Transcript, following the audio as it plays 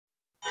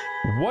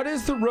What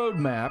is the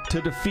roadmap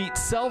to defeat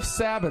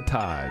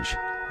self-sabotage,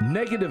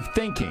 negative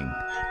thinking,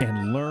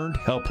 and learned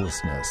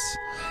helplessness?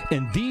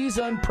 In these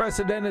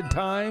unprecedented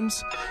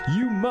times,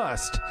 you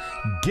must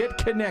get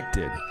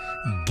connected,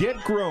 get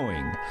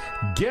growing,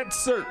 get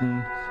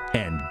certain,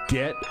 and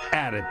get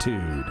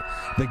attitude.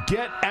 The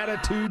Get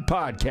Attitude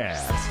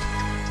Podcast.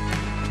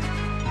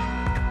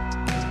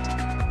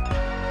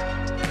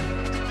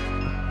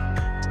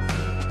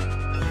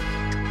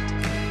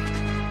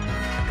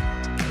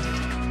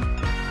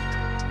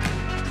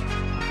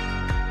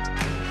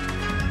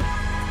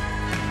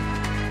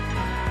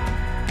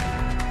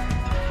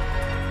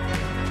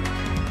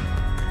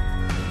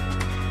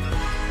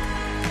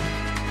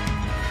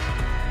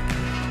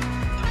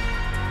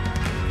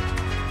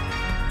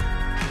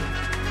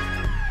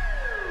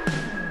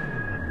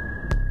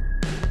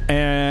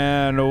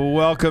 And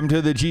welcome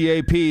to the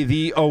GAP,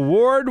 the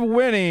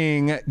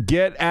award-winning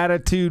Get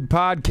Attitude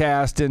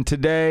Podcast. And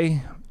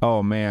today,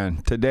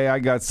 today I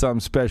got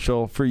something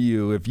special for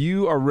you. If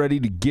you are ready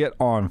to get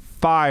on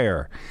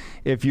fire,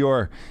 if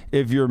your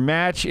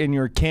match and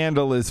your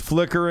candle is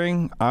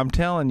flickering, I'm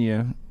telling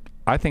you,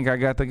 I think I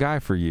got the guy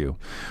for you.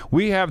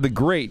 We have the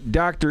great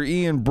Dr.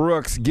 Ian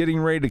Brooks getting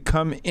ready to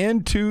come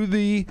into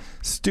the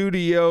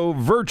studio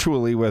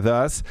virtually with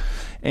us.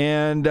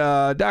 And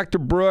Dr.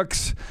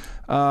 Brooks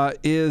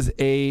is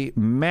a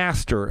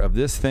master of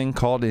this thing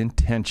called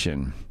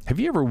intention. Have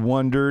you ever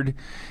wondered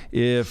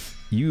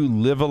if you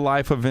live a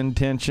life of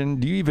intention?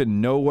 Do you even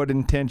know what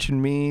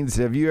intention means?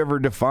 Have you ever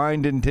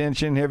defined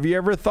intention? Have you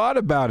ever thought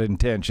about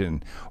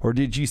intention? Or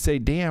did you say,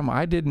 damn,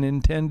 I didn't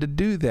intend to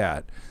do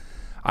that.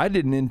 I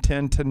didn't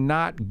intend to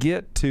not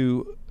get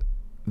to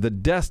the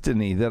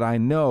destiny that I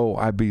know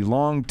I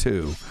belong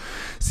to.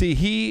 See,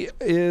 he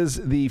is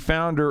the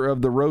founder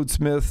of the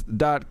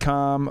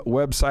roadsmith.com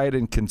website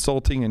and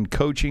consulting and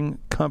coaching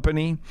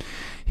company.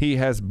 He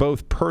has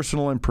both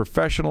personal and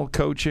professional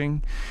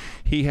coaching.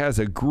 He has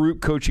a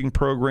group coaching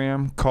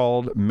program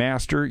called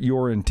Master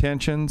Your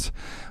Intentions.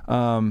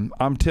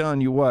 I'm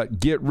telling you what,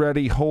 get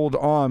ready, hold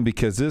on,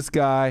 because this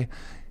guy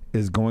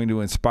is going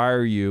to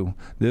inspire you.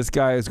 This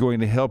guy is going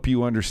to help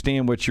you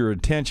understand what your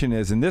intention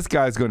is, and this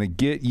guy is going to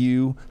get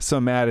you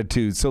some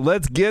attitude. So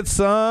let's get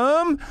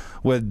some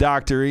with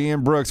Dr.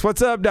 Ian Brooks.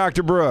 What's up,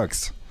 Dr.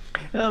 Brooks?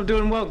 I'm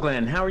doing well,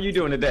 Glenn. How are you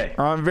doing today?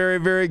 I'm very,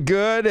 very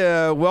good.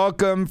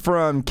 Welcome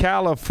from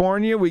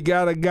California. We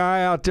got a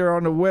guy out there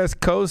on the West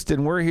Coast,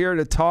 and we're here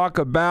to talk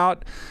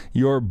about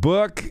your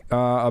book,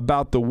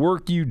 about the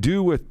work you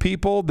do with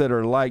people that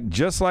are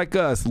just like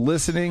us,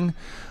 listening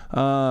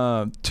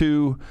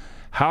to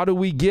how do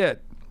we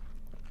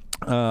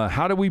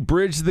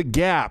bridge the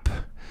gap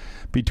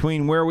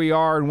between where we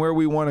are and where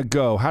we want to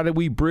go? How do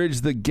we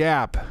bridge the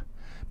gap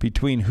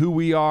between who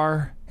we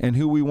are and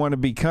who we want to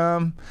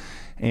become?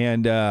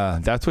 And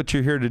that's what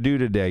you're here to do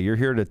today. You're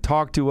here to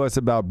talk to us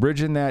about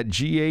bridging that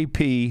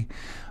GAP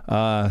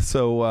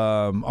so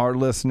our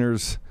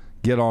listeners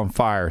get on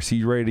fire. So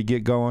you ready to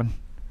get going?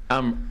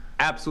 I'm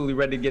absolutely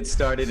ready to get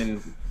started,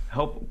 and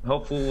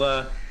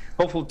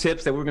hopeful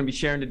tips that we're going to be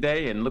sharing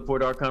today, and look forward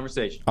to our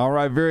conversation. All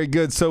right, very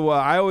good. So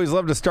I always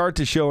love to start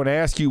the show and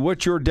ask you,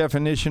 what's your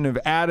definition of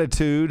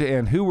attitude,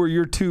 and who were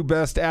your two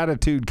best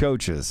attitude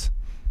coaches?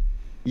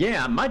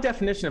 Yeah, my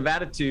definition of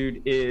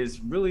attitude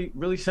is really,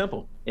 really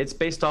simple. It's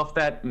based off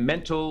that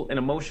mental and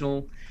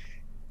emotional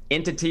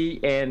entity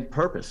and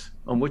purpose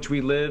on which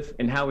we live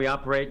and how we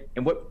operate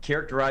and what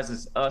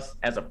characterizes us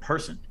as a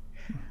person.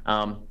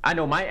 I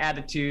know my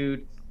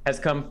attitude has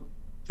come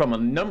from a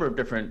number of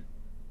different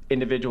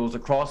individuals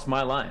across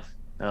my life,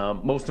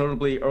 most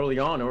notably early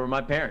on over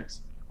my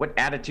parents. What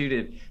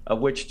attitude of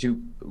which to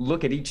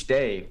look at each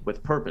day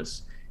with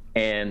purpose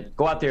and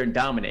go out there and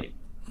dominate.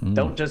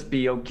 Don't just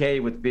be okay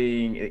with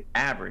being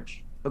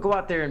average, but go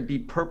out there and be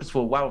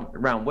purposeful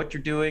around what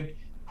you're doing,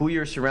 who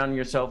you're surrounding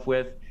yourself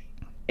with,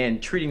 and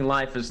treating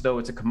life as though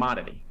it's a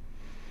commodity.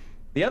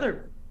 The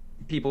other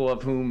people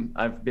of whom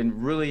I've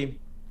been really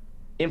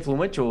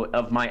influential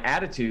of my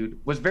attitude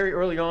was very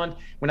early on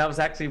when I was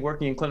actually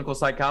working in clinical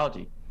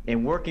psychology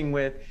and working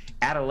with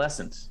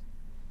adolescents.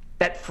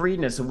 That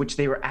freeness of which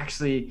they were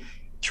actually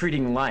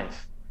treating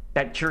life,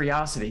 that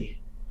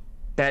curiosity,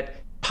 that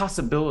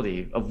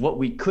possibility of what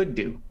we could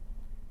do,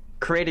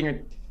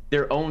 creating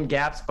their own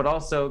gaps, but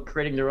also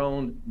creating their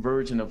own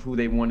version of who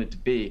they wanted to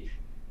be,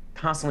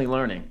 constantly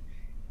learning.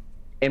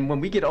 And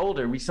when we get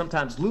older, we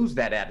sometimes lose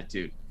that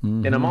attitude.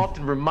 And I'm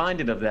often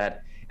reminded of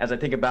that as I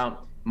think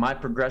about my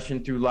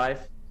progression through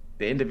life,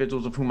 the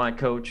individuals of whom I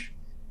coach,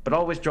 but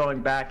always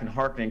drawing back and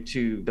hearkening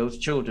to those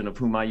children of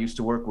whom I used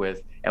to work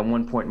with at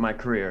one point in my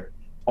career,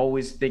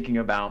 always thinking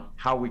about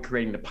how we're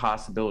creating the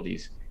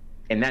possibilities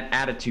and that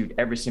attitude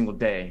every single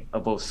day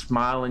of both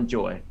smile and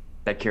joy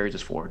that carries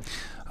us forward.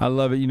 I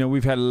love it. You know,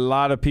 we've had a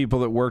lot of people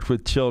that worked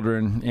with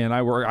children, and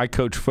I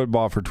coached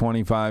football for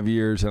 25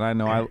 years, and I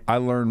know I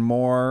learn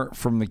more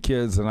from the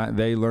kids than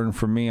they learn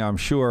from me, I'm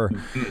sure.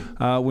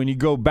 When you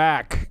go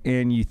back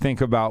and you think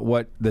about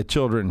what the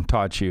children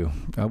taught you,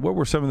 what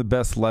were some of the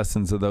best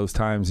lessons of those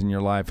times in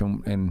your life?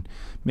 And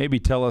maybe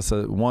tell us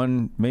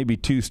one, maybe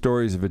two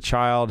stories of a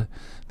child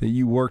that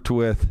you worked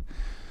with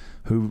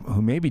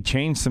who maybe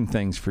changed some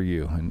things for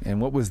you, and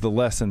what was the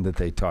lesson that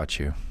they taught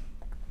you?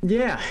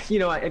 Yeah, you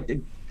know,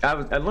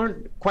 I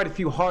learned quite a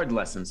few hard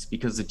lessons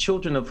because the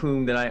children of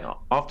whom that I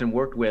often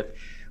worked with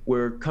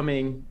were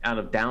coming out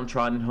of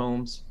downtrodden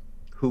homes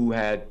who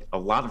had a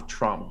lot of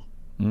trauma.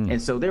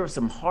 And so there were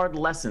some hard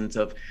lessons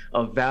of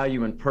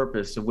value and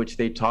purpose of which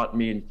they taught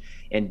me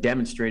and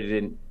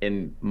demonstrated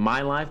in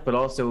my life, but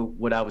also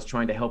what I was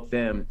trying to help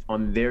them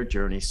on their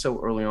journey so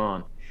early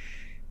on.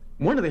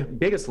 One of the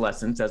biggest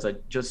lessons, as I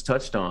just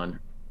touched on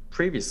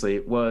previously,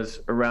 was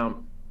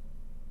around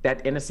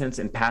that innocence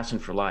and passion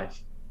for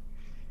life.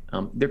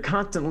 They're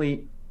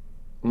constantly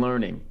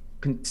learning,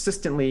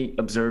 consistently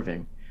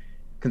observing,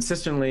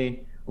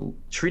 consistently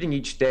treating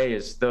each day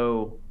as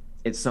though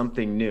it's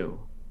something new.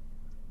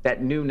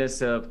 That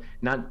newness of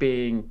not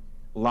being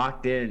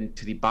locked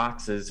into the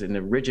boxes and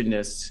the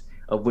rigidness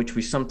of which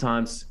we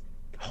sometimes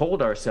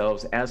hold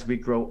ourselves as we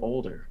grow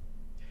older.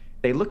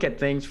 They look at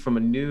things from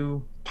a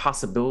new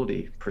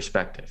possibility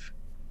perspective.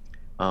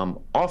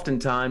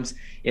 Oftentimes,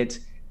 it's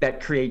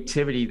that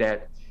creativity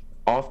that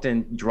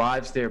often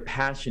drives their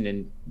passion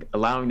in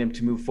allowing them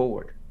to move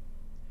forward.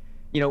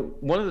 You know,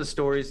 one of the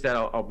stories that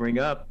I'll bring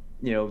up,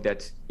 you know,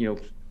 that's, you know,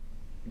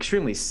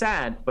 extremely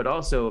sad, but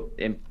also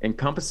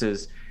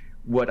encompasses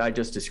what I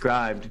just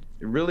described.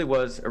 It really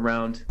was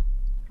around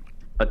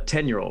a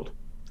 10-year-old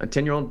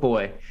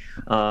boy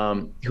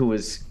who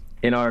was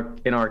in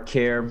our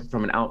care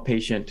from an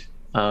outpatient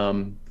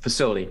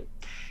facility.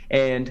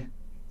 And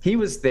he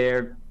was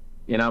there,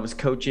 and I was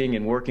coaching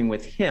and working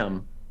with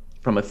him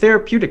from a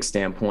therapeutic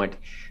standpoint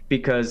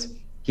because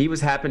he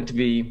happened to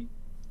be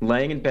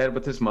laying in bed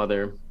with his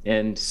mother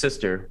and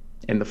sister,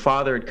 and the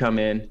father had come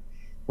in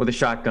with a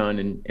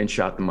shotgun and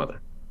shot the mother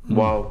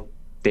while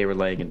they were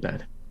laying in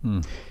bed.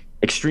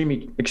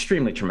 Extremely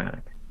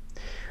traumatic.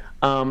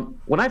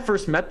 When I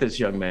first met this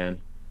young man,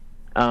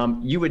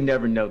 you would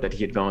never know that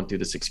he had gone through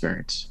this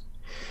experience.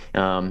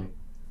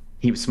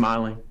 He was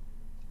smiling,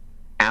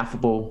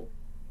 affable,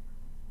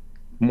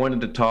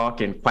 wanted to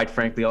talk, and quite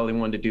frankly, all he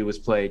wanted to do was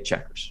play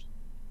checkers.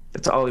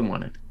 That's all he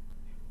wanted.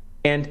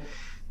 And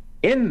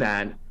in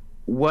that,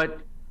 what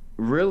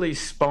really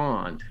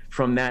spawned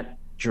from that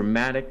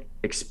dramatic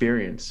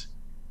experience,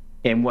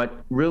 and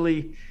what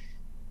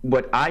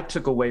I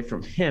took away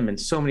from him in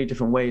so many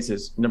different ways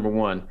is, number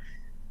one,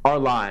 our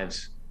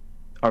lives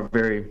are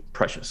very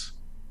precious.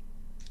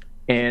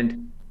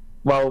 And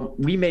while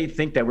we may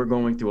think that we're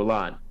going through a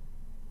lot,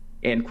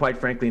 and quite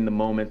frankly, in the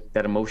moment,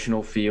 that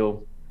emotional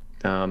feel,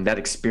 that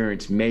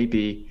experience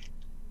may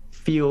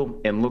feel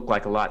and look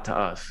like a lot to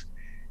us,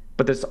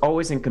 but there's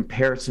always in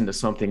comparison to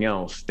something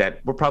else that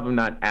we're probably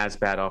not as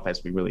bad off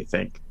as we really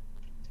think.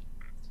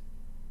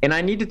 And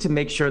I needed to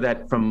make sure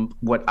that from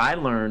what I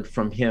learned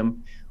from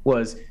him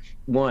was,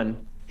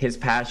 one, his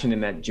passion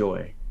and that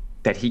joy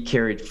that he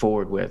carried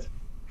forward with.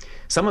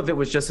 Some of it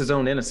was just his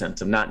own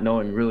innocence of not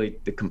knowing really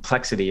the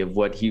complexity of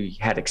what he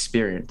had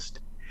experienced.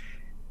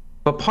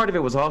 But part of it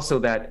was also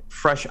that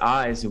fresh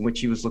eyes in which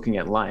he was looking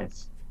at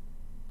life,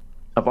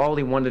 of all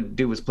he wanted to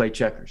do was play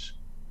checkers.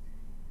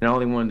 And all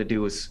he wanted to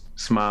do was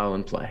smile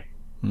and play.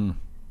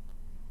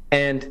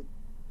 And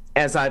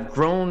as I've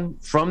grown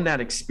from that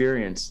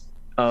experience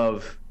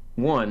of,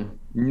 one,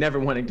 never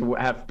wanting to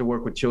have to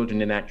work with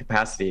children in that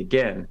capacity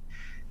again,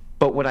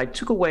 but what I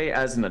took away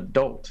as an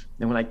adult,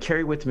 and what I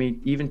carry with me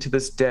even to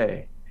this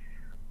day,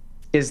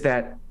 is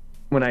that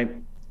when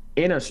I'm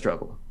in a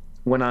struggle,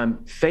 when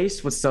I'm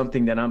faced with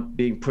something that I'm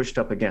being pushed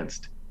up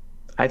against,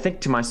 I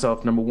think to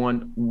myself, number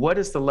one, what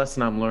is the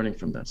lesson I'm learning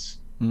from this?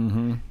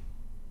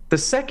 The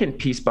second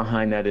piece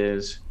behind that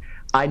is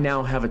I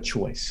now have a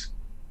choice.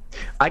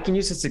 I can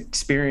use this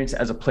experience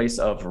as a place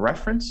of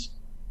reference,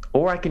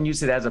 or I can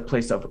use it as a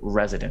place of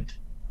resident.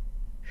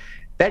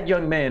 That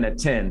young man at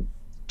 10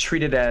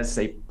 treated as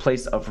a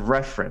place of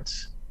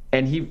reference,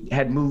 and he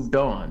had moved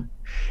on.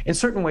 In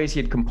certain ways,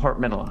 he had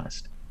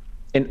compartmentalized.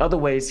 In other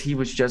ways, he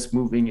was just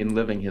moving and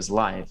living his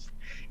life,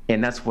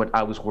 and that's what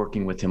I was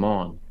working with him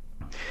on.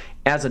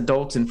 As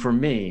adults, and for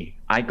me,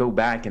 I go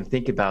back and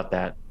think about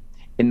that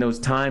in those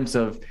times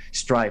of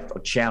strife,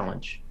 of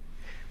challenge.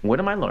 What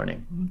am I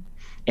learning?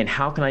 And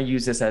how can I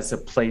use this as a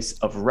place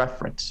of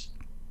reference?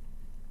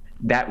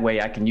 That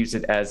way I can use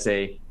it as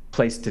a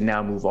place to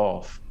now move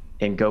off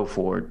and go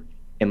forward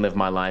and live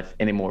my life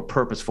in a more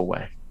purposeful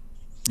way.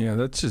 Yeah,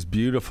 that's just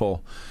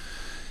beautiful.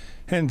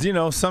 And, you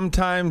know,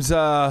 sometimes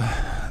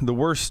the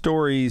worst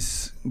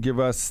stories give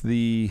us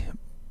the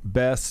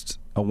best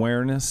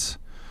awareness.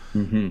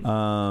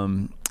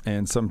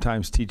 And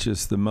sometimes teach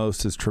us the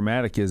most, as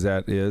traumatic as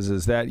that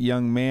is that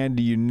young man,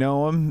 do you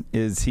know him?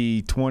 Is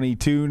he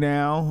 22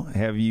 now?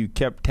 Have you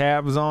kept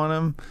tabs on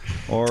him?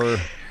 Or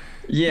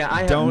Yeah,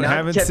 I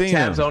haven't kept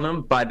tabs him. on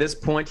him. By this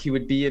point, he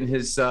would be in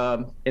his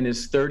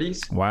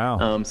 30s.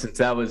 Wow.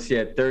 Since I was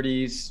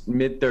 30s,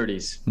 mid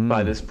 30s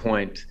by this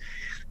point.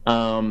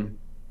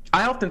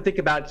 I often think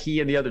about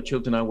he and the other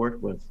children I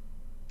worked with,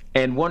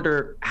 and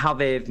wonder how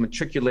they've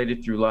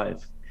matriculated through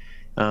life,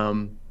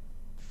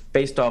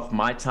 based off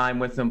my time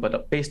with them,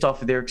 but based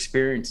off of their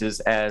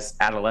experiences as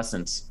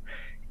adolescents,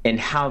 and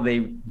how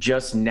they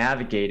just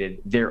navigated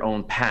their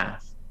own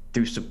path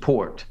through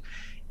support,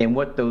 and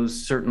what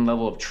those certain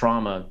level of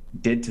trauma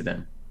did to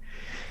them.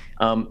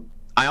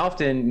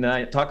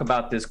 I talk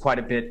about this quite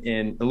a bit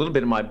in a little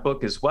bit of my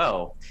book as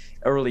well.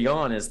 Early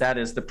on, that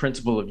is the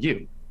principle of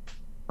you.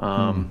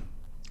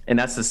 And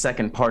that's the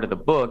second part of the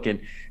book. And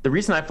the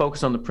reason I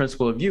focus on the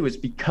principle of you is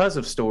because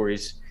of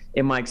stories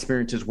in my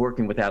experiences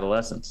working with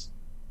adolescents.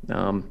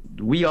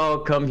 We all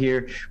come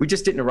here, we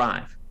just didn't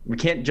arrive. We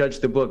can't judge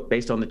the book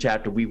based on the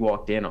chapter we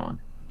walked in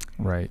on.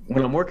 Right.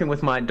 When I'm working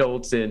with my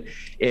adults and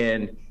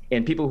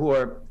people who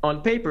are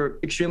on paper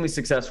extremely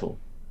successful,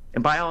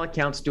 and by all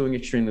accounts doing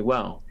extremely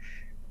well,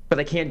 but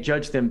I can't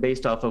judge them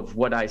based off of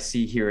what I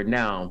see here and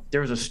now.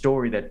 There's a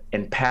story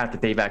and path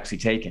that they've actually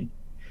taken.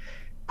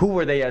 Who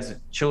were they as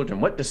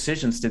children? What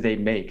decisions did they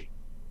make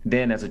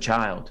then as a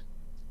child?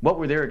 What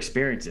were their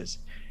experiences?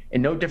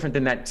 And no different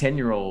than that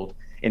 10-year-old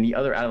and the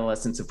other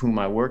adolescents of whom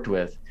I worked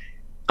with,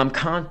 I'm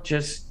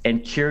conscious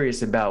and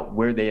curious about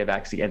where they have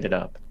actually ended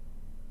up.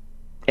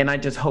 And I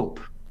just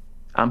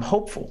I'm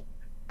hopeful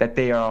that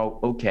they are all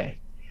okay,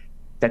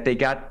 that they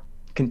got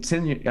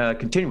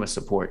continuous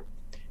support,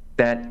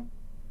 that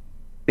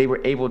they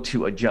were able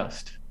to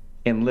adjust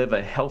and live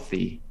a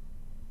healthy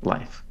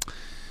life.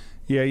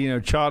 Yeah,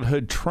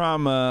 childhood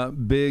trauma,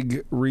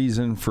 big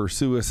reason for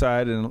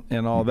suicide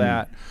and all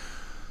that.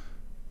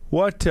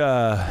 What,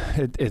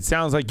 it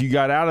sounds like you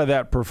got out of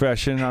that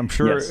profession. I'm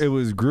sure Yes. It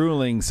was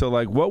grueling. So,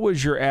 what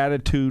was your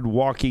attitude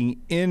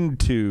walking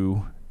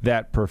into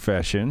that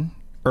profession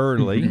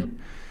early?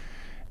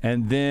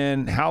 And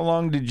then how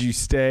long did you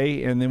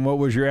stay? And then what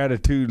was your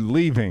attitude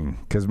leaving?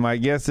 Because my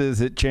guess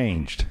is it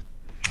changed.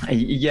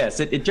 Yes,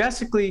 it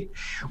drastically,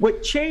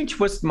 what changed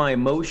was my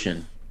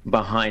emotion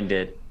behind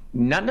it,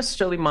 not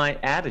necessarily my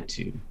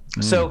attitude.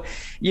 So,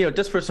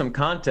 just for some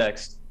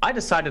context, I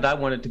decided I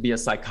wanted to be a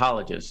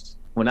psychologist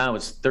when I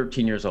was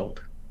 13 years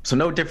old. So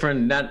no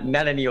different,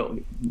 not any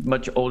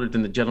much older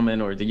than the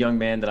gentleman or the young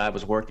man that I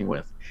was working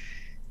with.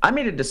 I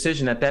made a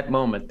decision at that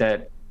moment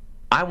that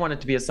I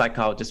wanted to be a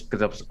psychologist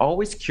because I was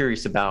always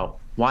curious about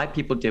why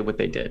people did what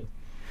they did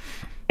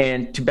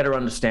and to better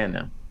understand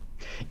them.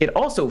 It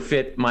also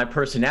fit my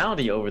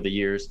personality over the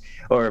years,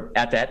 or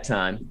at that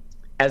time,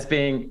 as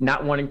being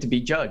not wanting to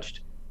be judged.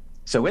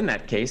 So in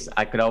that case,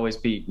 I could always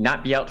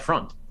not be out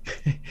front.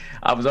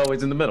 I was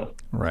always in the middle.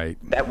 Right.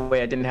 That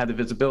way I didn't have the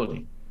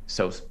visibility.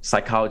 So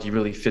psychology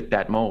really fit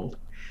that mold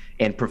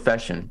and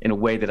profession in a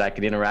way that I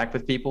could interact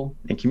with people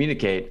and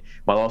communicate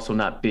while also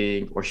not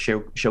being or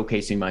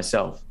showcasing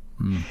myself.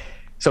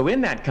 So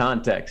in that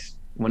context,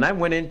 when I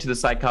went into the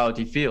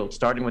psychology field,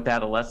 starting with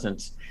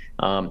adolescents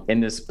in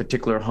this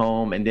particular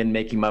home, and then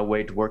making my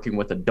way to working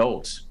with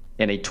adults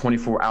in a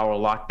 24-hour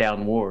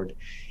lockdown ward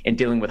and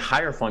dealing with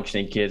higher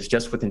functioning kids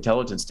just with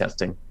intelligence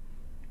testing,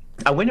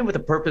 I went in with the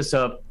purpose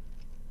of,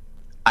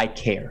 I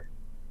care.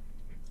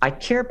 I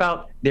care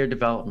about their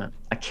development.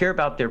 I care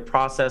about their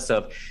process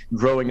of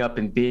growing up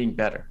and being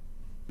better,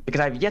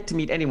 because I've yet to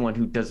meet anyone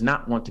who does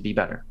not want to be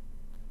better.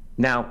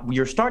 Now,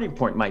 your starting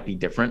point might be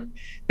different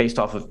based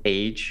off of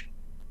age,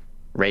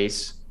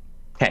 race,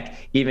 heck,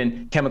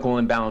 even chemical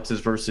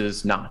imbalances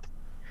versus not.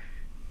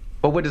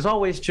 But what is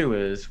always true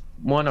is,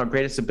 one, our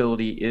greatest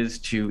ability is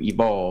to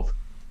evolve.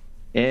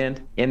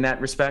 And in that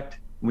respect,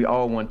 we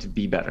all want to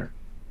be better.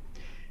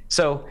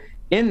 So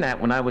in that,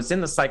 when I was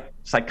in the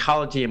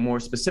psychology and more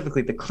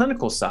specifically the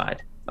clinical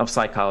side of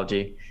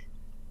psychology,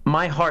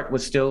 my heart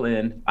was still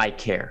in, I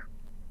care.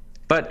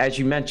 But as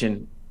you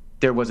mentioned,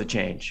 there was a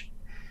change.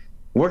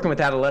 Working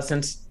with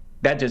adolescents,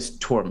 that just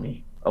tore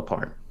me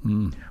apart.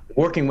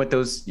 Working with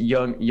those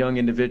young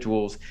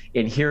individuals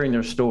and hearing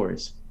their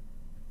stories,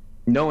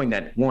 knowing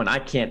that, one, I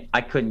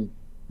couldn't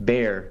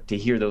bear to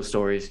hear those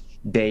stories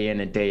day in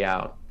and day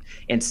out,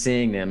 and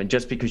seeing them, and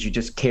just because you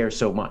just care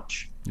so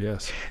much.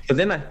 Yes. So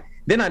then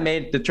I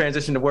made the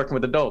transition to working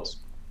with adults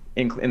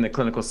in the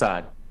clinical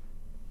side,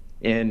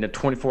 in the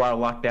 24-hour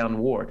lockdown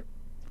ward.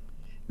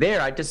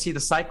 There, I just see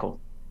the cycle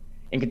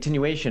and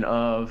continuation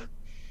of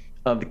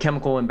the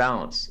chemical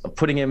imbalance, of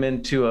putting them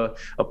into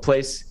a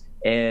place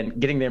and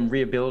getting them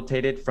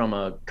rehabilitated from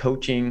a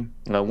coaching,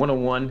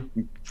 one-on-one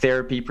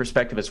therapy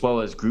perspective, as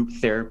well as group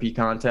therapy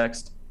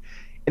context,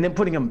 and then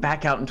putting them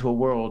back out into a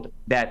world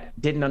that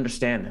didn't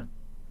understand them,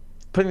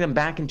 putting them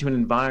back into an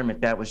environment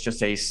that was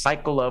just a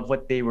cycle of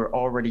what they were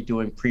already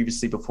doing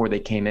previously before they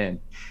came in,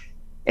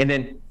 and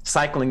then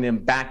cycling them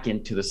back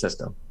into the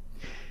system.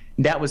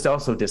 That was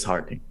also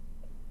disheartening.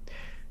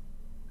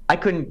 I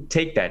couldn't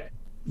take that,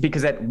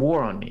 because that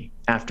wore on me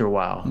after a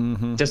while.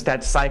 Just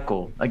that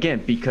cycle,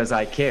 again, because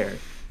I cared.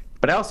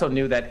 But I also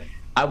knew that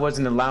I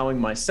wasn't allowing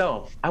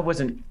myself, I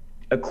wasn't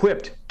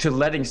equipped to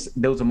letting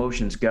those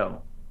emotions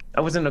go.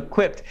 I wasn't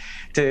equipped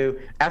to,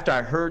 after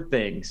I heard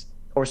things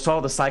or saw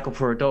the cycle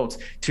for adults,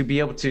 to be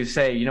able to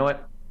say, you know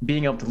what,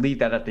 being able to leave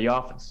that at the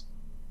office,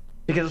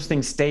 because those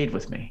things stayed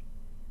with me.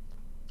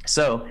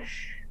 So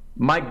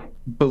my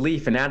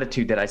belief and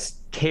attitude that I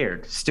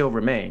cared still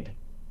remained.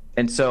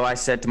 And so I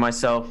said to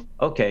myself,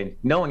 okay,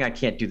 knowing I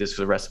can't do this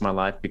for the rest of my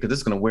life because this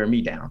is going to wear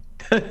me down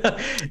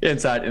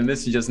inside, and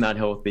this is just not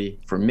healthy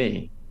for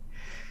me.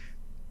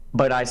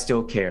 But I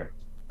still care.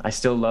 I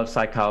still love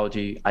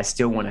psychology. I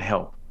still want to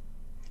help.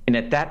 And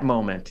at that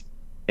moment,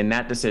 in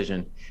that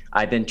decision,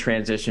 I then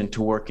transitioned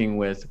to working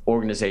with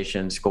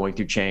organizations going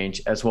through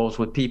change, as well as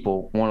with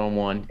people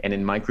one-on-one and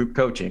in my group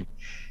coaching,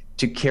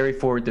 to carry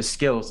forward the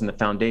skills and the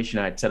foundation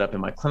I had set up in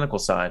my clinical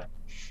side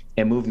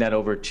and moving that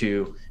over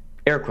to,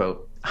 air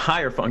quote,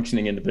 higher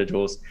functioning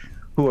individuals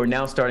who are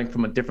now starting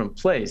from a different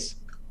place.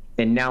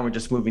 And now we're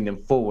just moving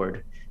them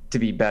forward to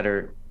be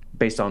better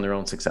based on their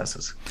own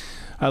successes.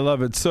 I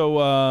love it.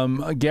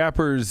 So,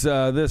 Gappers,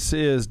 this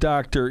is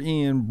Dr.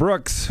 Ian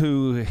Brooks,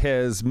 who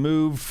has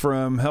moved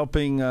from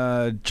helping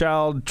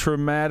child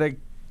traumatic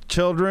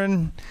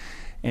children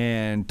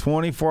and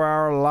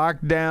 24-hour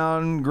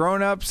lockdown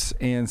grown-ups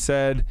and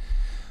said,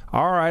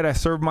 all right, I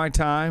served my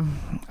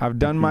time. I've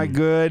done my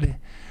good.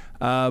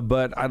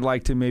 But I'd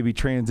like to maybe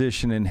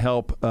transition and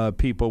help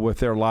people with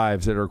their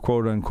lives that are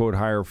quote-unquote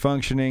higher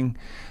functioning,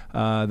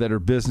 that are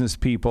business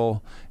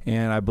people.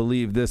 And I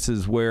believe this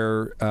is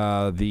where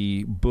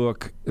the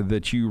book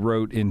that you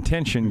wrote,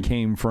 Intention,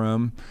 came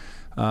from.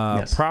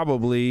 Yes.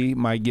 Probably,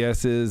 my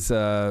guess is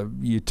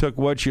you took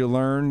what you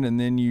learned and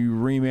then you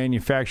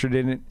remanufactured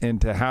it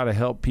into how to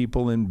help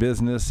people in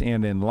business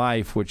and in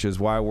life, which is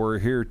why we're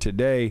here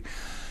today.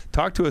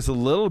 Talk to us a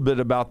little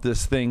bit about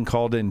this thing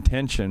called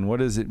intention.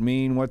 What does it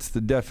mean? What's the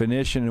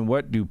definition? And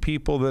what do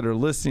people that are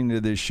listening to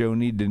this show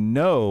need to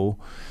know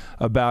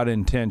about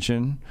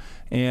intention?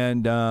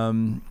 And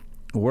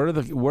what are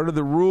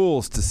the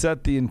rules to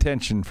set the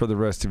intention for the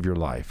rest of your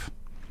life?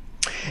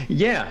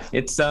 Yeah,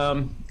 it's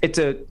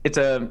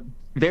a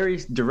very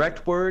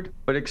direct word,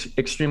 but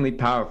extremely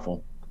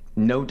powerful.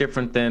 No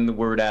different than the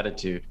word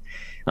attitude.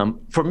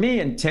 For me,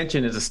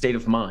 intention is a state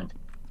of mind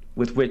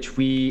with which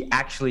we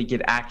actually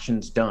get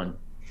actions done.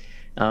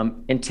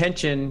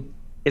 Intention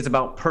is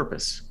about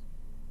purpose.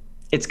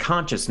 It's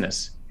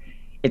consciousness.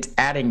 It's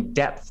adding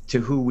depth to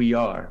who we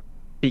are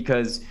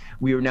because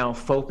we are now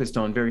focused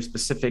on very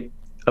specific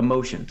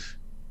emotions.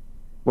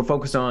 We're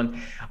focused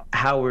on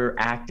how we're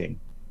acting.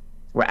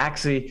 We're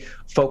actually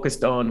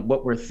focused on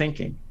what we're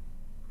thinking.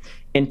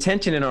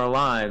 Intention in our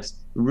lives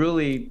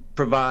really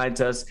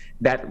provides us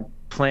that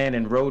plan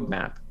and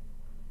roadmap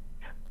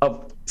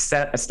of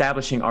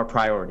establishing our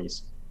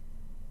priorities.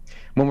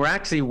 When we're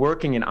actually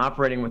working and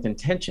operating with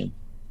intention,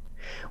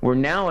 we're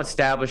now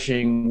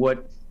establishing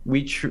what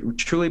we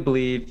truly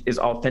believe is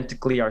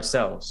authentically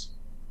ourselves.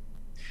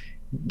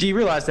 Do you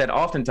realize that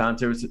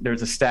oftentimes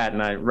there's a stat,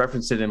 and I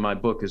referenced it in my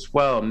book as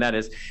well, and that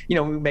is, we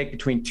make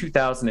between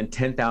 2,000 and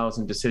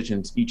 10,000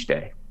 decisions each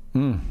day.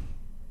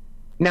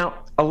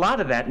 Now, a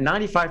lot of that,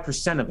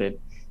 95% of it,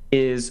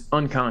 is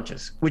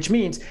unconscious, which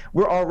means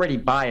we're already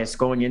biased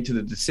going into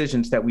the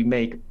decisions that we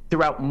make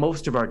throughout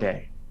most of our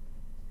day.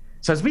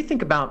 So as we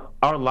think about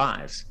our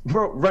lives,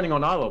 we're running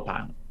on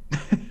autopilot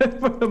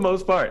for the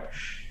most part.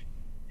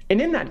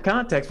 And in that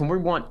context, when we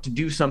want to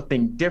do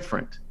something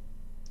different,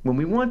 when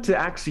we want to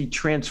actually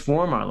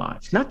transform our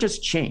lives, not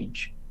just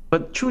change,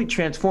 but truly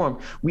transform,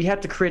 we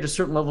have to create a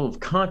certain level of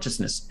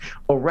consciousness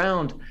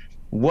around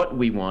what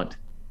we want,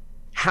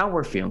 how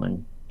we're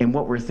feeling, and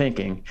what we're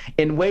thinking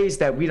in ways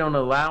that we don't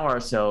allow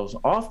ourselves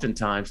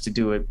oftentimes to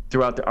do it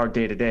throughout our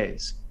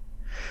day-to-days.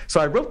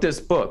 So I wrote this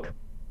book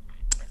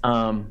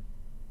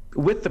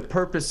with the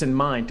purpose in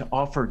mind to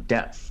offer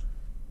depth,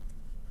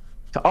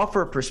 to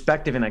offer a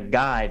perspective and a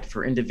guide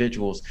for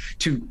individuals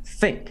to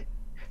think,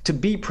 to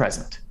be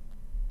present,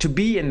 to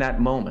be in that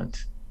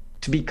moment,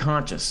 to be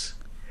conscious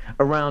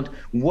around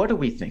what are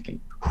we thinking,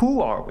 who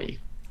are we,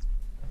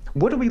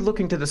 what are we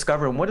looking to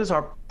discover, and what is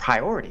our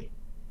priority?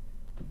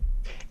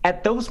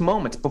 At those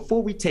moments,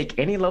 before we take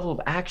any level of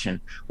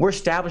action, we're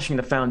establishing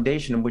the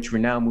foundation in which we're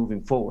now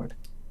moving forward.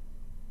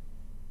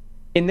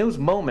 In those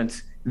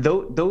moments,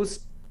 those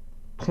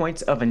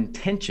points of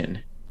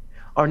intention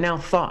are now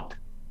thought,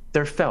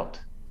 they're felt,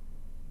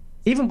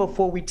 even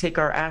before we take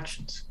our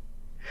actions.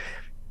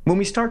 When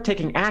we start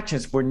taking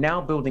actions, we're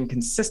now building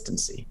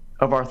consistency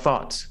of our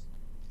thoughts,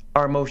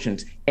 our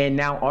emotions, and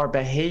now our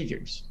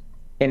behaviors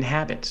and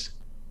habits.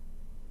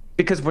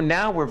 Because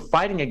we're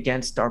fighting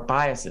against our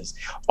biases,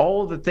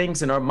 all the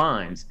things in our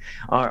minds,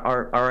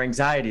 our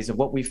anxieties of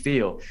what we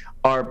feel,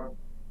 our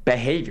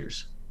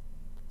behaviors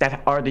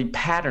that are the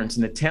patterns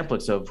and the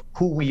templates of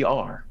who we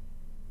are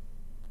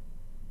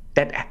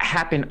that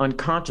happen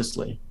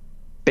unconsciously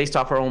based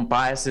off our own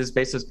biases,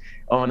 based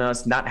on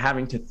us not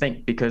having to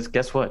think, because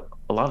guess what?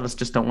 A lot of us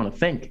just don't want to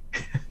think.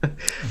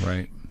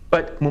 Right.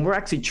 But when we're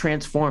actually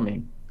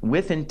transforming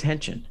with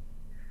intention,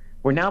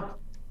 we're now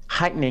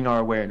heightening our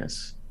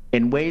awareness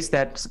in ways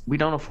that we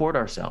don't afford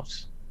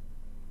ourselves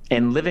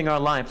and living our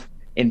life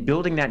in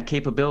building that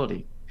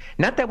capability.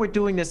 Not that we're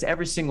doing this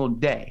every single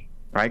day,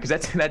 right? Because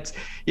that's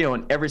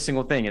in every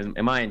single thing.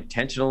 Am I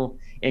intentional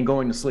in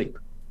going to sleep?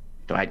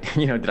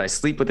 Did I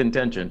sleep with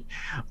intention,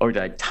 or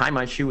did I tie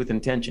my shoe with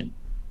intention?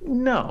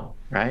 No,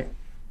 right?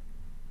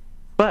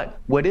 But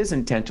what is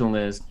intentional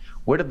is,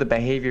 what are the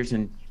behaviors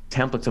and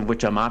templates of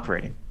which I'm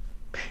operating?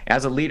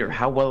 As a leader,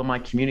 how well am I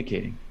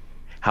communicating?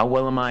 How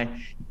well am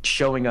I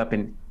showing up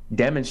and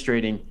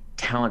demonstrating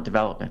talent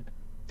development?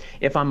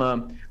 If I'm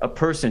a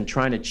person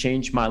trying to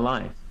change my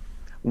life,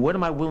 what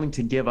am I willing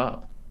to give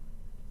up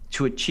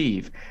to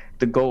achieve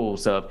the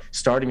goals of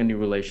starting a new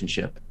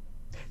relationship,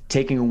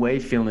 taking away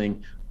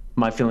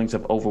my feelings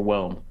of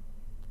overwhelm?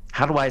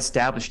 How do I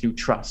establish new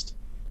trust?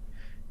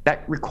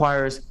 That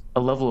requires a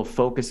level of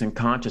focus and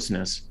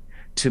consciousness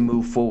to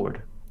move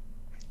forward,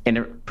 and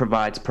it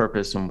provides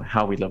purpose on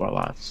how we live our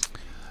lives.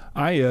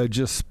 I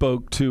just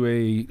spoke to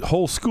a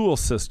whole school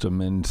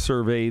system and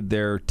surveyed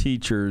their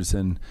teachers,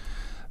 and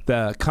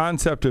the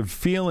concept of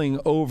feeling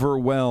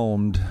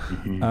overwhelmed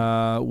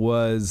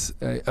was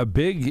a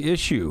big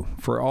issue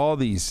for all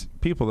these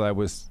people that I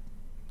was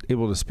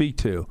able to speak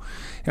to.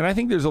 And I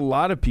think there's a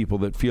lot of people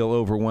that feel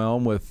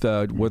overwhelmed with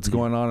what's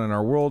going on in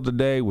our world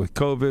today, with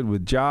COVID,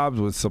 with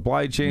jobs, with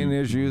supply chain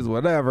issues,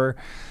 whatever.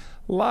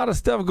 A lot of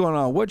stuff going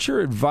on. What's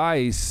your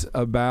advice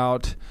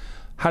about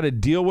how to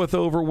deal with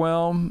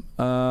overwhelm?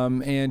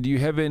 And do you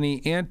have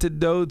any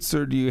antidotes,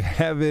 or do you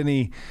have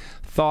any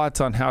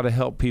thoughts on how to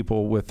help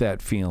people with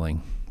that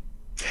feeling?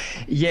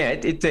 Yeah,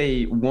 it's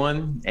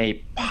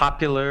a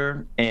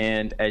popular,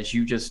 and as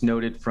you just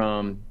noted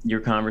from your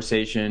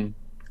conversation,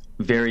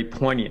 very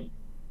poignant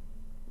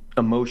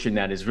emotion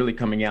that is really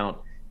coming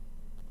out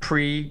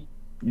pre,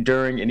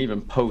 during, and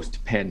even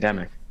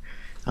post-pandemic,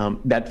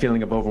 that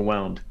feeling of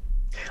overwhelmed.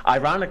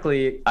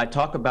 Ironically, I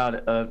talk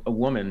about a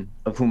woman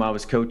of whom I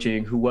was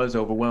coaching who was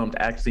overwhelmed,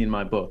 actually, in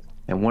my book.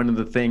 And one of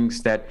the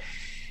things that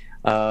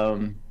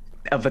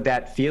of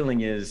that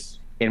feeling is,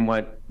 and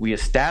what we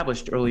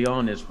established early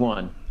on is,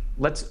 one,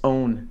 let's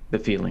own the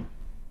feeling.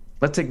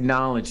 Let's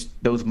acknowledge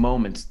those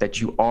moments that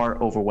you are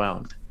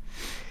overwhelmed.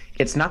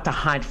 It's not to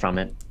hide from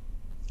it.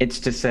 It's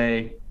to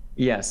say,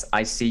 yes,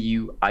 I see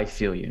you, I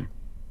feel you.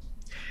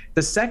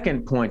 The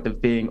second point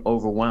of being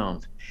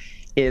overwhelmed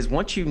is,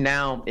 once you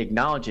now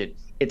acknowledge it,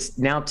 it's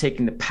now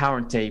taking the power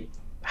and say,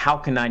 how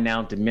can I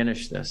now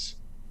diminish this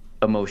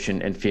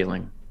emotion and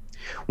feeling?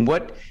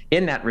 What,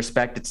 in that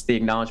respect, it's the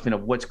acknowledgement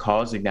of what's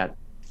causing that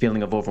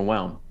feeling of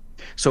overwhelm.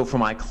 So from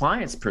my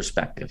client's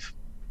perspective,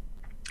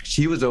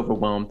 she was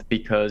overwhelmed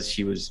because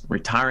she was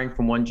retiring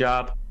from one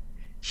job.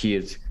 She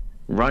is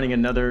running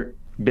another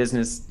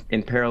business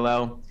in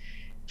parallel.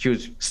 She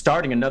was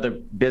starting another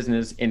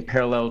business in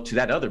parallel to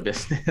that other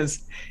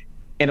business.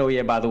 And oh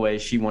yeah, by the way,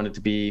 she wanted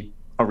to be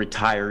a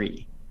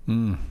retiree.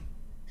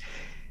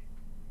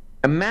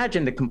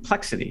 Imagine the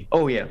complexity,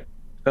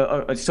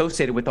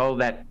 associated with all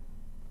that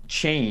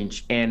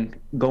change and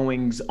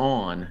goings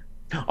on,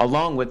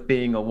 along with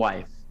being a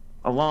wife,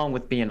 along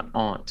with being an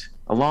aunt,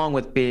 along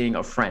with being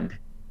a friend,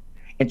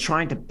 and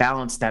trying to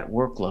balance that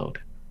workload.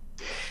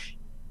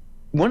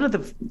 One of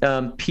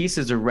the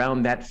pieces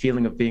around that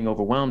feeling of being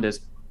overwhelmed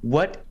is,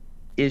 what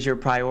is your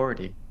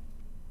priority?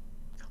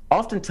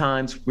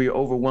 Oftentimes, we're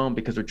overwhelmed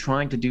because we're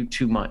trying to do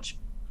too much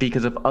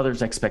because of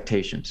others'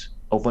 expectations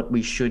of what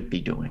we should be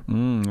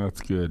doing.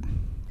 That's good.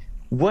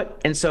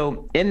 And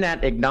so in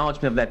that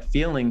acknowledgement of that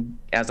feeling,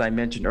 as I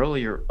mentioned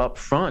earlier up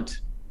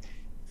front,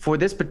 for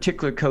this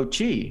particular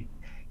coachee,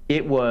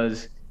 it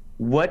was,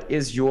 what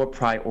is your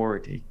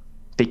priority?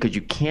 Because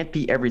you can't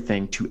be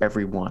everything to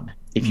everyone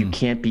if you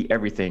can't be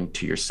everything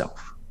to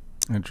yourself.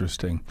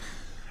 Interesting.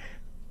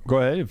 Go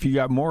ahead. If you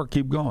got more,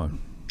 keep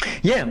going.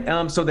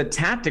 Yeah. So the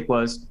tactic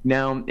was,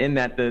 now in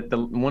that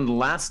the one of the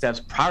last steps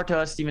prior to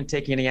us even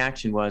taking any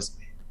action was,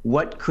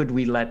 what could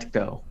we let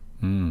go?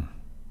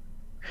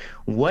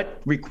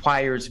 What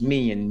requires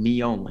me and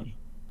me only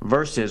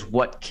versus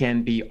what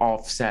can be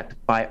offset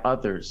by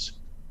others?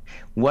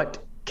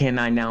 What can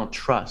I now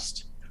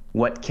trust?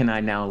 What can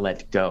I now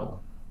let go?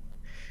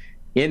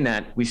 In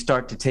that, we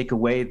start to take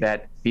away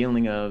that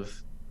feeling of,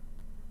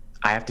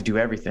 I have to do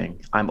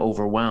everything, I'm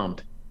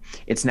overwhelmed.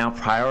 It's now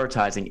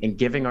prioritizing and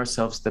giving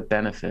ourselves the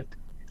benefit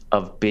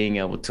of being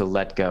able to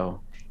let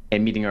go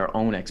and meeting our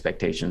own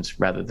expectations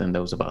rather than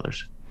those of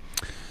others.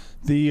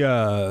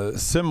 The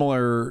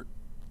similar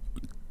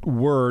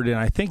word, and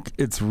I think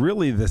it's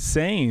really the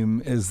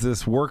same, is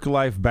this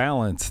work-life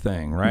balance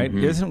thing, right?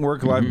 Isn't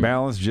work-life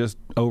balance just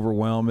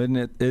overwhelm?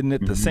 Isn't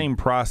it the same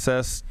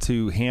process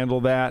to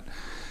handle that?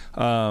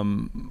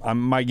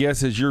 My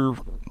guess is you're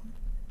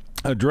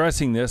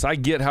addressing this. I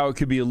get how it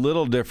could be a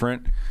little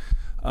different,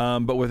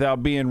 but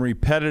without being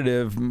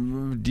repetitive,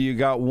 do you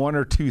got one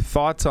or two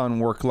thoughts on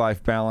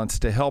work-life balance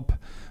to help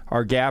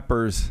our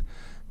gappers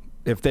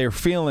if they're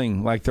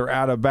feeling like they're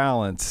out of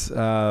balance,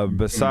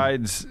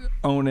 besides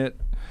own it,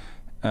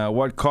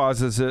 what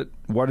causes it,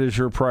 what is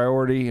your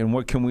priority, and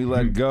what can we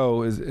let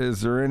go?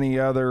 Is there any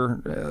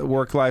other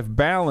work-life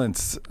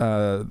balance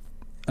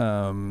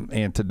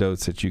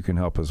antidotes that you can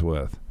help us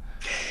with?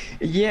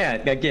 Yeah,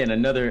 again,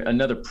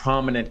 another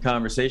prominent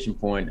conversation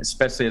point,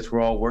 especially as we're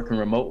all working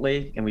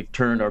remotely and we've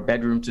turned our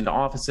bedrooms into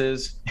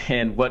offices,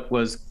 and what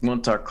was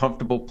once our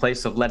comfortable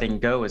place of letting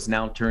go is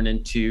now turned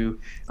into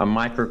a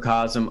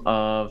microcosm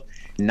of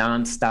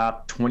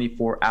nonstop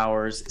 24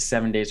 hours,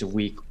 7 days a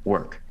week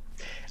work.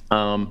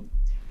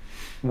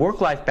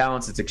 Work-life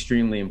balance is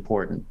extremely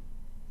important.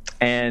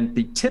 And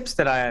the tips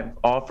that I have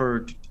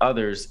offered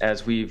others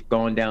as we've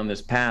gone down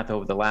this path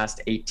over the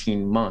last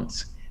 18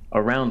 months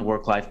around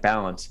work-life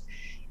balance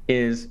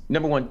is,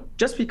 number one,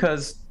 just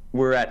because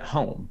we're at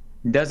home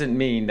doesn't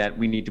mean that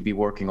we need to be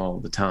working all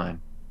the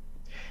time.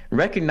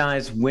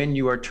 Recognize when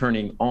you are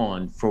turning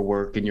on for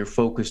work and you're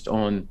focused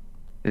on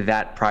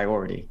that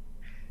priority.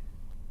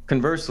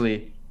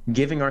 Conversely,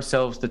 giving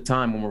ourselves the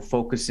time when we're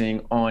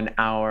focusing on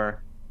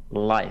our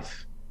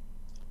life,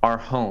 our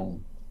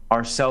home,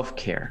 our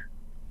self-care.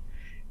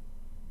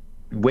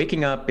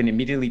 Waking up and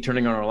immediately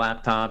turning on our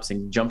laptops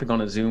and jumping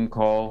on a Zoom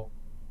call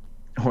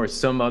or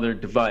some other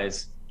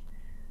device,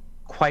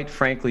 quite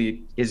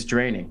frankly, is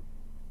draining.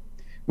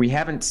 We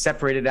haven't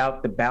separated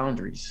out the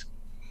boundaries.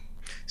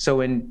 So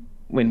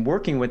when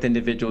working with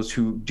individuals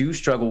who do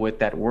struggle with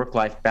that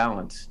work-life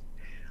balance,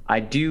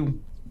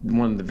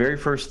 one of the very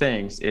first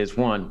things is,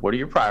 one, what are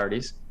your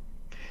priorities?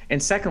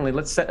 And secondly,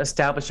 let's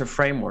establish a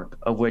framework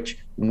of which,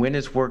 when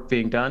is work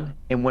being done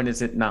and when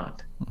is it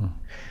not? Mm-hmm.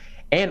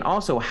 And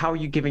also, how are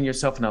you giving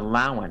yourself an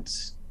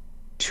allowance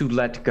to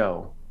let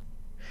go?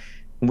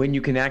 When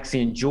you can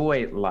actually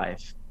enjoy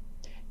life.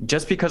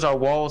 Just because our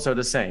walls are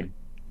the same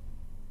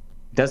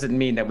doesn't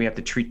mean that we have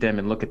to treat them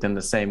and look at them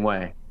the same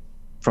way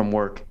from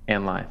work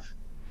and life.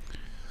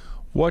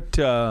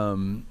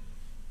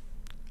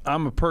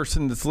 I'm a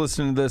person that's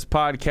listening to this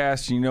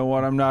podcast. You know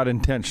what? I'm not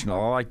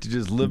intentional. I like to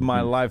just live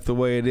my life the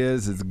way it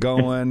is. It's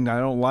going. I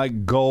don't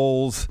like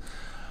goals.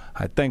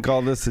 I think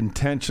all this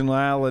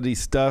intentionality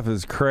stuff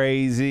is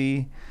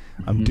crazy.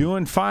 I'm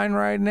doing fine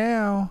right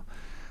now.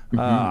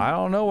 I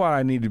don't know why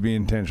I need to be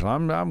intentional.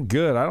 I'm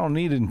good. I don't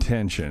need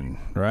intention,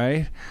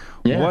 right?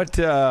 Yeah.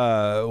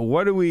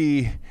 What do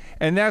we?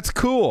 And that's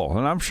cool,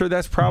 and I'm sure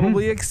that's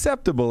probably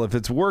acceptable if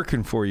it's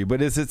working for you.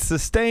 But is it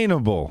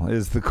sustainable?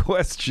 Is the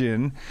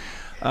question.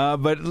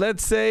 But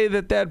let's say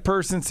that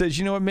person says,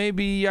 you know what,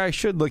 maybe I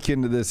should look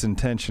into this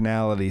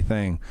intentionality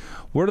thing.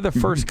 What are the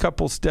first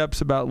couple steps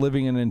about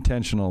living an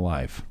intentional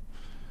life?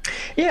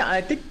 Yeah,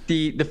 I think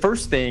the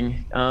first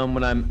thing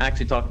when I'm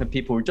actually talking to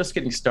people who are just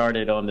getting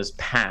started on this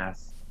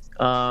path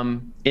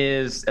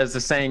is, as the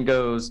saying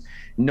goes,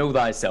 know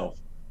thyself,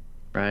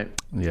 right?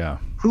 Yeah.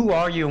 Who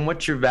are you and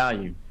what's your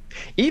value?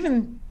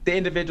 Even the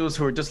individuals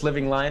who are just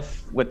living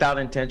life without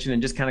intention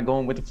and just kind of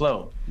going with the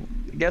flow,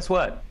 guess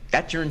what?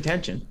 That's your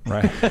intention.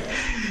 Right.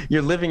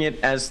 You're living it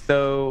as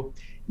though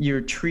you're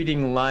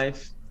treating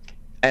life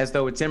as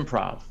though it's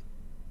improv,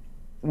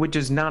 which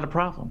is not a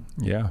problem.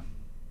 Yeah.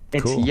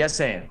 It's cool. Yes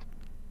and.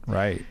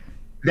 Right.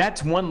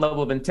 That's one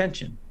level of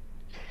intention.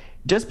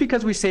 Just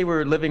because we say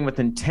we're living with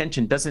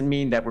intention doesn't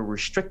mean that we're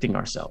restricting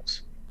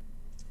ourselves.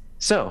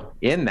 So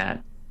in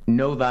that,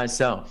 know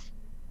thyself.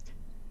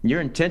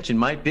 Your intention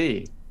might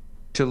be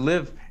to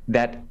live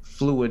that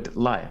fluid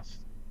life.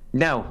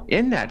 Now,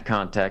 in that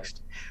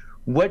context,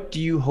 what do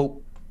you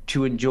hope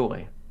to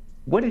enjoy?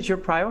 What is your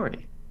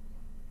priority?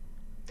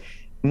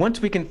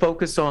 Once we can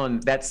focus on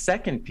that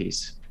second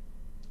piece,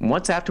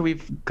 once after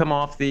we've come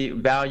off the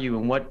value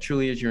and what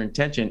truly is your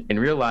intention and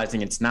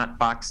realizing it's not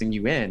boxing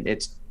you in,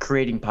 it's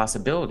creating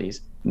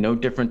possibilities, no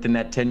different than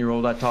that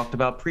 10-year-old I talked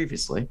about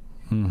previously,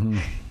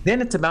 then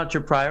it's about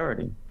your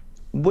priority.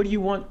 What do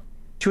you want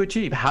to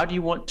achieve? How do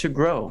you want to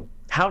grow?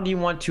 How do you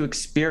want to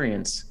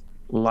experience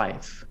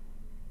life?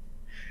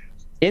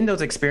 In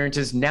those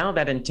experiences, now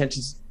that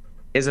intention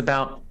is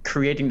about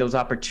creating those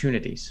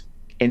opportunities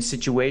and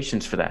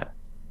situations for that,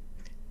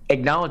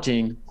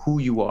 acknowledging who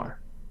you are,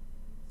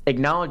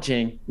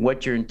 acknowledging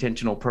what your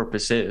intentional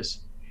purpose is,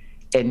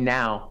 and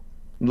now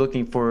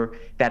looking for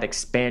that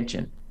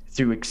expansion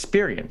through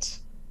experience,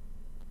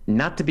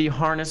 not to be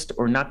harnessed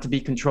or not to be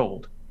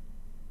controlled,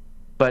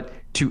 but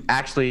to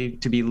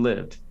be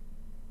lived.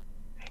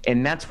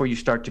 And that's where you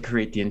start to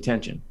create the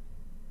intention.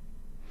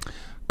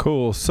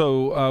 Cool.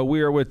 So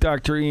we are with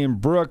Dr. Ian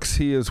Brooks.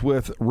 He is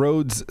with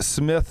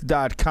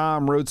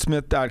RhodeSmith.com,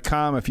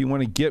 RhodeSmith.com. If you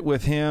want to get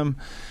with him,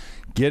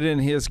 get in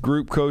his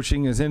group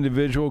coaching, his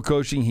individual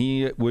coaching,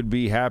 he would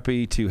be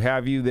happy to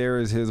have you. There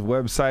is his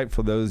website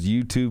for those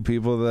YouTube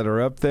people that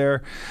are up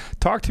there.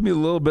 Talk to me a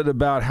little bit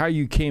about how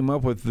you came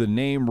up with the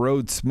name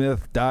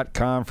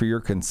RhodeSmith.com for your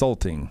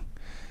consulting.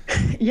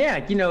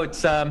 Yeah,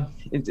 it's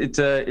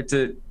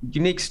a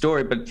unique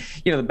story, but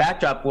the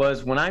backdrop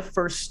was when I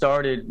first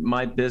started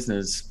my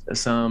business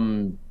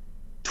some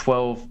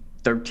 12,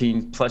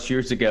 13 plus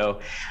years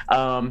ago.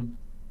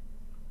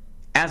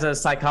 As a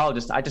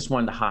psychologist, I just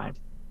wanted to hide,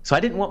 so I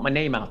didn't want my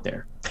name out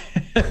there.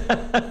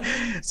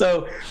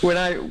 So when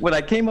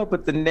I came up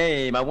with the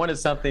name, I wanted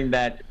something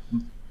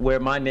where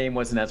my name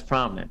wasn't as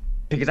prominent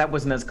because I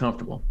wasn't as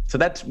comfortable. So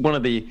that's one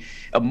of the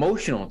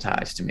emotional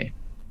ties to me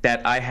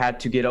that I had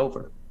to get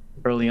over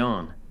early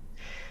on.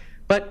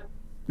 But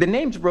the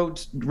name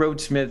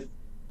Rhodesmith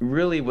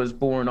really was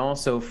born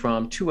also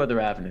from two other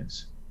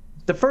avenues.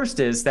 The first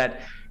is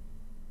that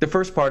the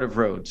first part of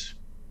roads.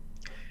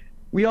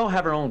 We all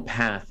have our own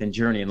path and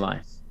journey in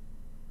life.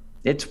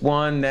 It's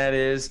one that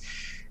is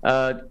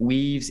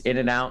weaves in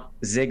and out,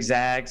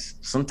 zigzags.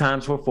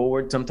 Sometimes we're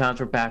forward, sometimes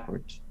we're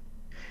backwards.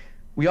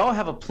 We all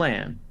have a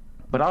plan,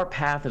 but our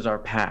path is our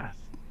path.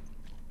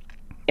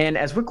 And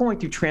as we're going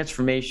through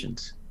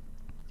transformations,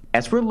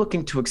 as we're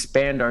looking to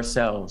expand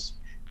ourselves,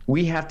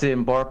 we have to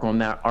embark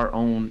on our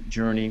own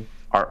journey,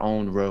 our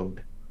own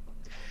road.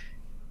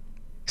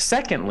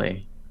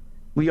 Secondly,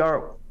 we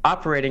are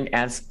operating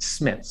as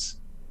smiths,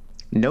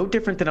 no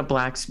different than a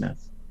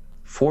blacksmith,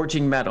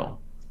 forging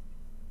metal,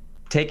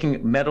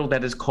 taking metal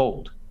that is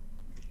cold,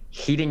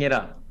 heating it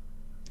up,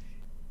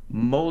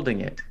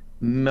 molding it,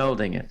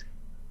 melding it,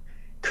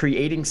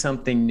 creating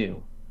something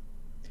new.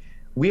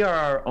 We are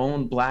our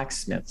own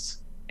blacksmiths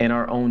in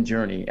our own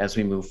journey as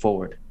we move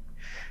forward.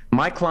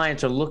 My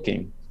clients are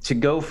looking to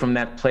go from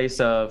that place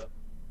of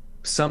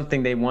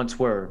something they once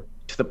were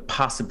to the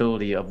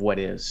possibility of what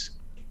is.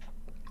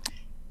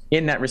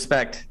 In that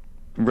respect,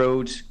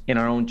 Rhodes in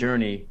our own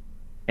journey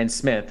and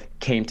Smith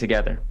came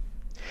together.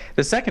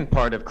 The second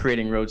part of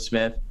creating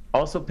Rhodesmith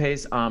also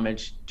pays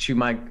homage to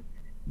my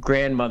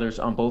grandmothers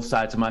on both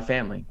sides of my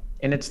family,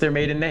 and it's their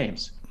maiden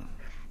names.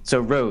 So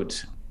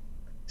Rhodes,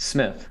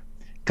 Smith,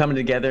 coming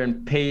together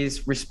and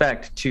pays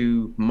respect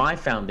to my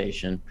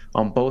foundation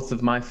on both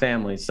of my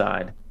family's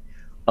side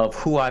of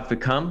who I've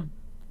become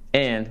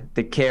and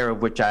the care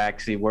of which I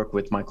actually work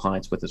with my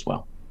clients with as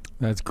well.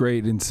 That's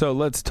great. And so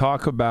let's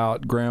talk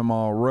about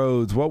Grandma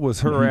Rhodes. What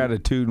was her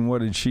attitude and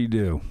what did she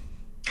do?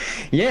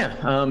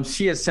 Yeah,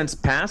 she has since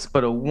passed,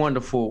 but a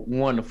wonderful,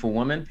 wonderful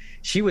woman.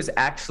 She was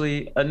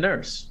actually a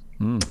nurse.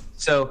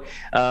 So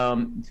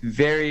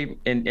very,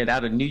 and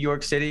out of New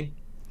York City,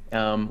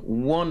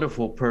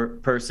 wonderful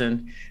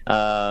person,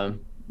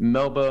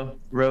 Melba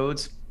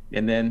Rhodes,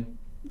 and then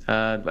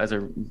as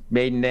her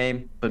maiden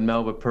name, but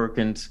Melba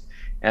Perkins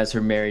as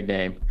her married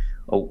name.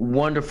 A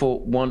wonderful,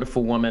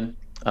 wonderful woman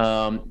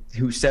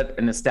who set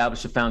and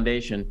established a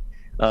foundation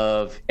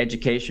of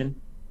education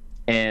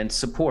and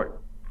support,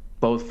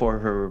 both for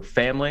her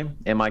family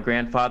and my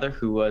grandfather,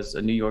 who was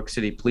a New York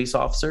City police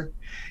officer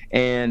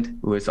and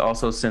who has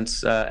also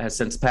has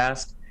since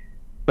passed.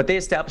 But they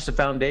established a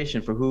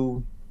foundation for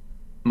who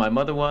my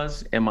mother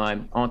was and my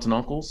aunts and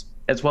uncles,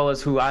 as well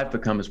as who I've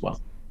become as well.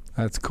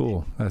 That's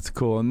cool. That's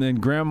cool. And then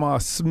Grandma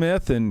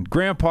Smith and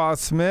Grandpa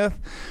Smith.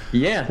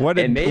 Yeah. What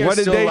did they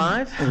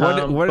alive.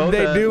 What did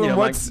they do? And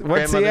what's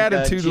the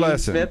attitude Jean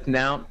lesson? Smith,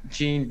 now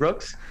Jean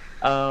Brooks.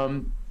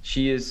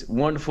 She is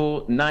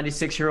wonderful,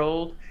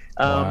 96-year-old.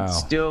 Wow.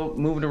 Still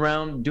moving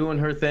around, doing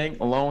her thing,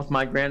 along with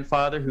my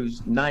grandfather,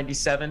 who's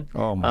 97.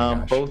 Oh my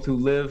gosh. Both who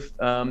live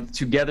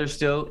together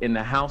still in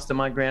the house that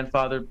my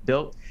grandfather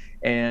built,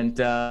 and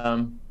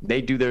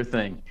they do their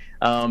thing.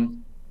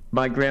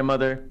 My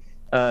grandmother,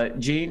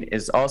 Jean,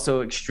 is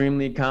also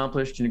extremely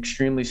accomplished and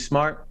extremely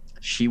smart.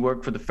 She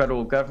worked for the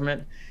federal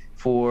government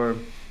for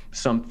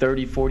some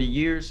 30, 40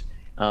 years.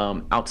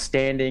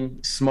 Outstanding,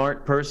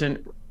 smart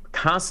person,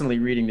 constantly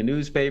reading the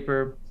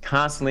newspaper,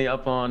 constantly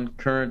up on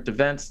current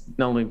events,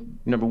 not only,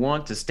 number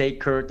one, to stay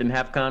current and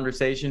have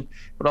conversation,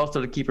 but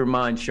also to keep her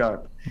mind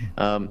sharp.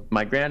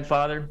 My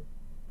grandfather,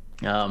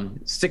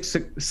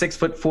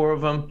 6'4"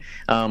 of him,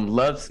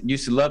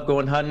 used to love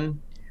going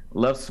hunting,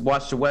 loves to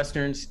watch the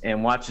Westerns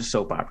and watch the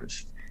soap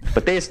operas.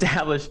 But they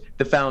established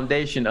the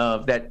foundation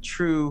of that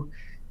true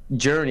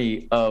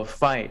journey of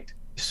fight,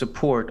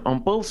 support on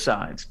both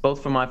sides,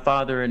 both for my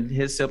father and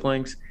his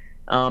siblings,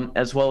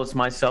 as well as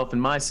myself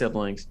and my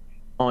siblings,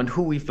 on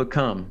who we've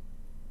become.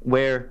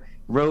 Where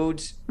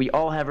Rhodes, we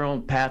all have our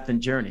own path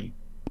and journey,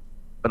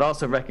 but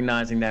also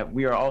recognizing that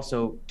we are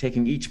also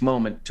taking each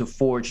moment to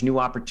forge new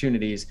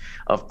opportunities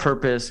of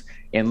purpose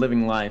and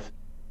living life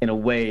in a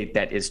way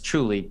that is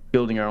truly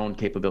building our own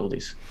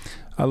capabilities.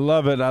 I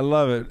love it. I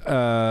love it.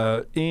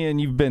 Ian,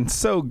 you've been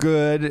so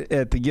good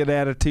at the Get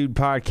Attitude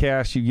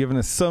podcast. You've given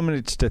us so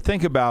much to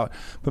think about.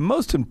 But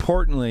most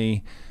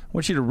importantly, I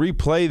want you to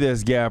replay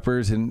this,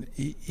 Gappers. And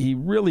he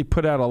really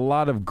put out a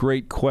lot of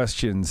great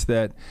questions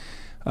that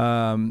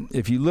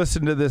if you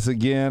listen to this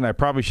again, I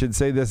probably should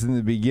say this in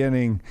the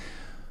beginning,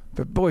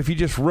 but boy, if you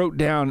just wrote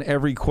down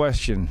every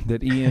question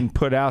that Ian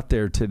put out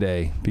there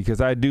today, because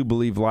I do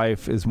believe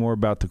life is more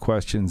about the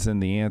questions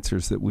than the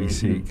answers that we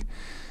seek.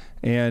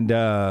 And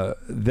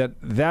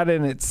that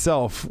in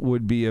itself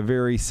would be a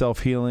very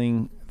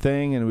self-healing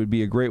thing, and it would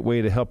be a great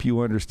way to help you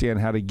understand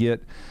how to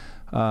get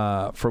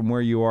from where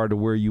you are to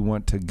where you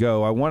want to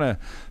go. I want to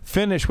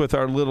finish with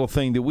our little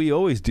thing that we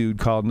always do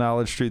called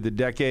Knowledge Through the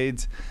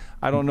Decades.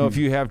 I don't know if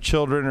you have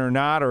children or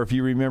not, or if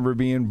you remember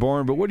being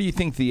born, but what do you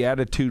think the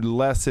attitude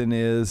lesson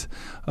is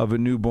of a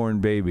newborn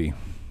baby?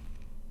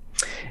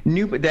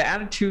 The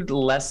attitude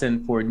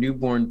lesson for a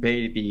newborn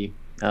baby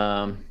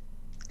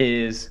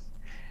is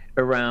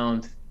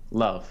around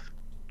love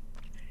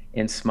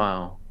and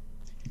smile.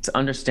 It's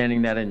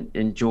understanding that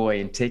and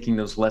joy and taking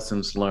those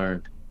lessons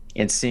learned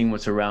and seeing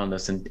what's around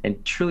us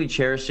and truly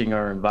cherishing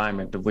our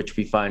environment of which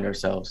we find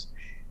ourselves,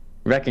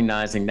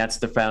 recognizing that's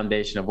the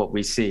foundation of what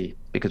we see,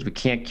 because we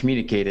can't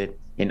communicate it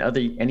in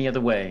any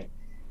other way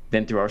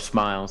than through our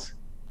smiles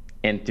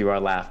and through our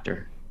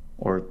laughter,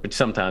 or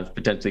sometimes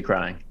potentially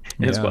crying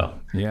as well.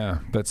 Yeah,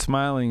 but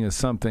smiling is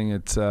something.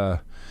 It's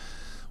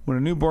when a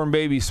newborn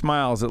baby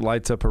smiles, it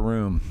lights up a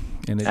room,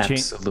 and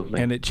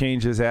it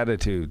changes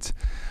attitudes.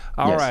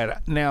 All right.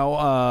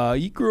 Now,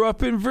 you grew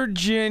up in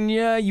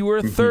Virginia. You were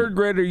a third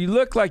grader. You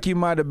look like you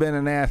might have been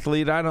an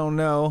athlete. I don't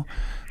know.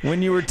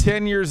 When you were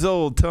 10 years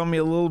old, tell me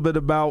a little bit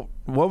about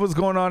what was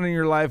going on in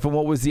your life and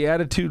what was the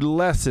attitude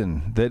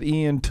lesson that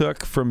Ian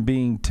took from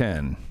being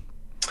 10?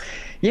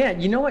 Yeah,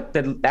 you know what?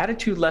 The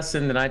attitude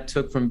lesson that I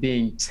took from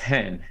being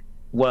 10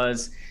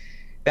 was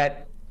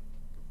that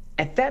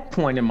at that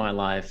point in my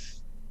life,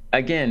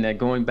 again,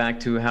 going back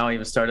to how I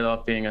even started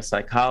off being a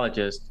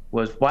psychologist,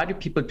 was why do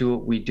people do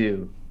what we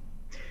do?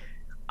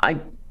 I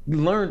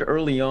learned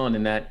early on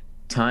in that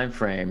time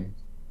frame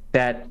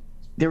that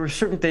there were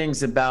certain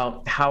things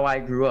about how I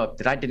grew up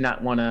that I did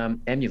not want to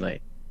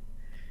emulate.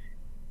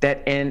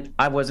 And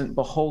I wasn't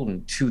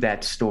beholden to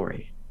that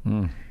story.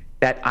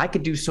 That I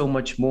could do so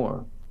much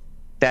more.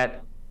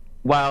 That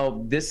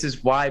while this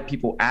is why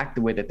people act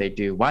the way that they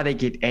do, why they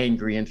get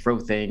angry and throw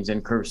things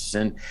and curse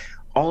and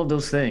all of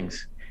those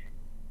things,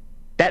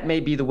 that may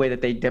be the way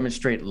that they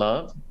demonstrate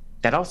love.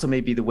 That also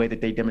may be the way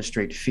that they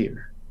demonstrate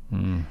fear.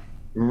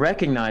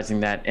 Recognizing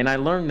that, and I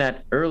learned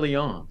that early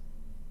on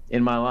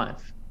in my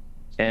life.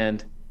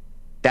 And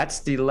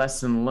that's the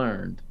lesson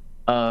learned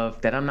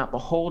of that I'm not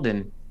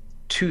beholden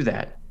to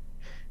that.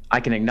 I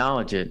can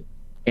acknowledge it,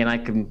 and I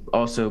can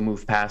also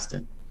move past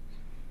it.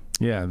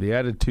 Yeah, the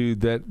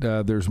attitude that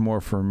there's more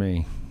for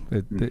me.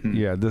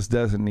 Yeah, this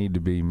doesn't need to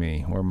be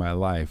me or my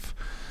life.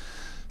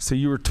 So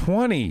you were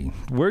 20.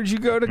 Where'd you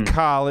go to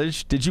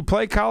college? Did you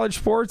play college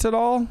sports at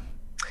all?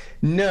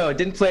 No, I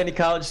didn't play any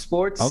college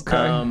sports.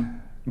 Okay.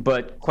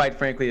 But quite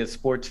frankly, a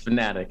sports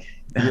fanatic.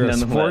 You're a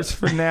sports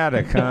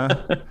fanatic, huh?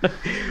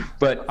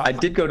 But I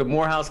did go to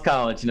Morehouse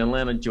College in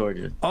Atlanta,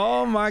 Georgia.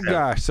 Oh, my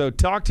gosh. So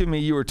talk to me.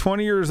 You were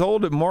 20 years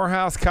old at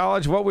Morehouse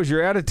College. What was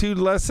your attitude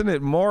lesson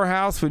at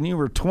Morehouse when you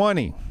were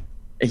 20?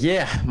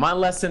 Yeah, my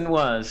lesson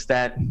was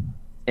that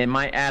in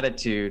my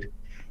attitude,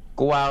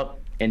 go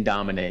out and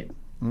dominate.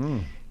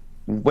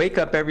 Wake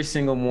up every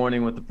single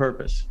morning with a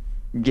purpose.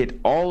 Get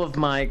all of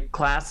my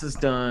classes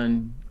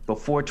done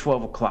before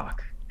 12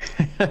 o'clock.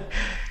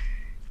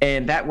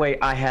 And that way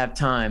I have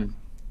time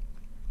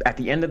at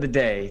the end of the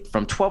day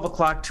from 12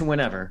 o'clock to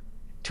whenever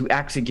to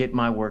actually get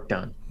my work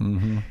done.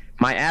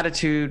 My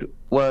attitude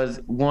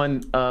was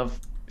one of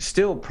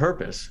still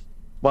purpose,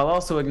 while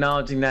also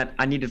acknowledging that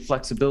I needed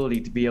flexibility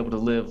to be able to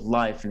live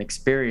life and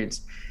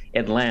experience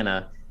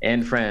Atlanta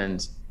and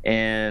friends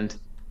and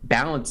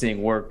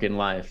balancing work and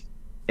life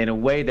in a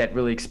way that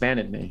really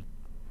expanded me.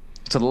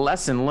 So the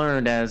lesson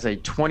learned as a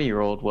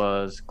 20-year-old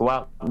was go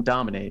out and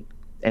dominate.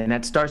 And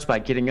that starts by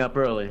getting up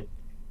early,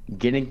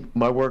 getting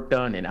my work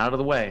done and out of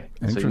the way.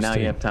 So now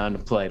you have time to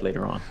play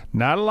later on.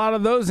 Not a lot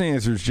of those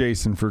answers,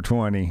 Jason, for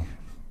 20.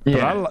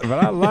 Yeah.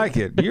 But I like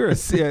it.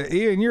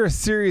 Ian, you're a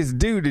serious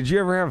dude. Did you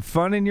ever have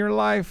fun in your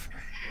life?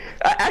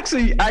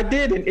 Actually, I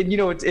did. And you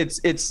know, it's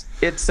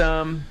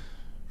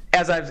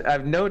as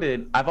I've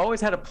noted, I've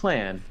always had a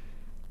plan,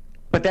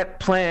 but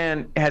that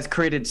plan has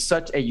created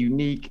such a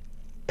unique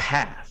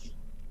path.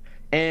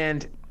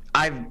 And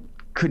I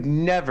could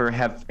never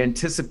have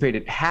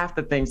anticipated half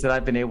the things that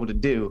I've been able to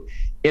do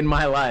in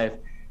my life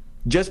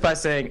just by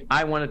saying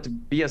I wanted to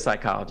be a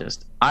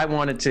psychologist. I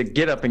wanted to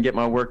get up and get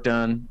my work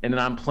done, and then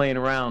I'm playing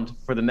around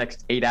for the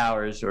next 8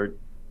 hours or,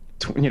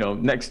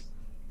 next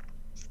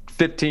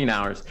 15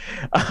 hours,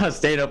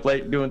 stayed up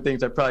late doing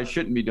things I probably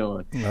shouldn't be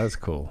doing. That's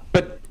cool.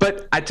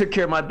 But I took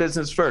care of my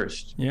business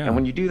first. Yeah. And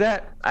when you do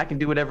that, I can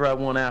do whatever I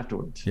want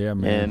afterwards. Yeah,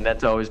 man. And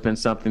that's always been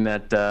something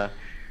that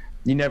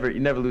you never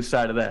lose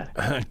sight of that.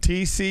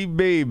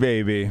 TCB,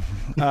 baby.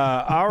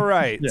 All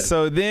right. Yeah.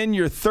 So then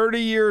you're 30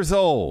 years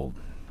old.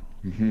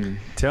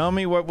 Tell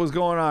me what was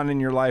going on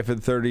in your life at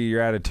 30,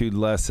 your attitude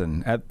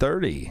lesson at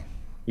 30.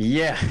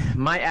 Yeah,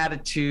 my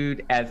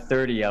attitude at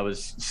 30, I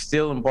was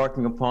still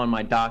embarking upon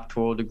my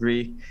doctoral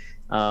degree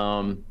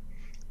of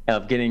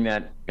getting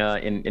that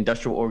in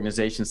industrial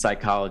organization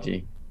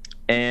psychology.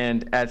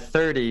 And at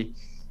 30,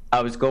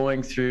 I was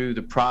going through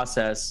the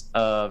process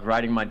of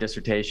writing my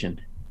dissertation.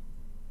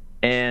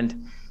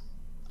 And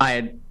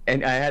I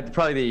had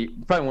probably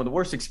one of the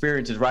worst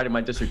experiences writing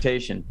my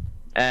dissertation,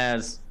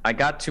 as I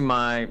got to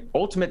my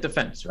ultimate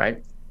defense,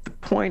 right? The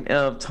point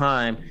of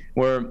time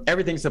where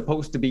everything's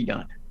supposed to be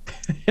done.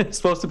 It's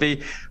supposed to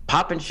be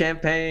popping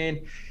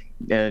champagne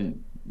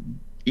and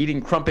eating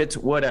crumpets,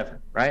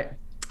 whatever, right?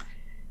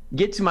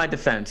 Get to my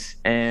defense,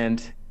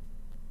 and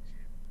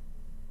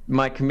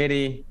my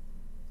committee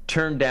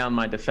turned down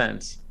my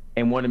defense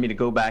and wanted me to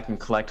go back and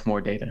collect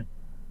more data.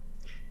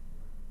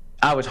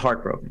 I was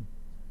heartbroken,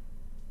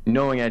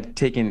 knowing I'd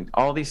taken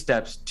all these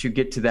steps to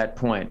get to that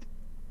point,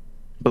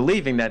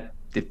 believing that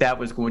if that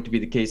was going to be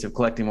the case of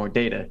collecting more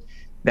data,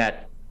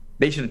 that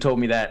they should have told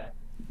me that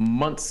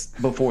months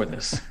before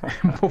this,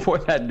 before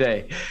that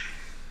day.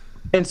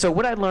 And so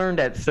what I learned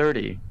at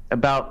 30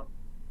 about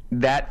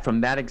that,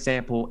 from that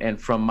example and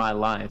from my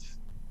life,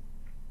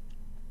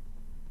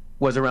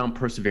 was around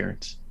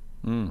perseverance.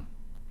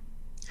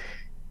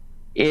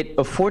 It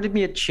afforded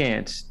me a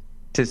chance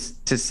to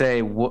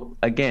say,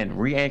 again,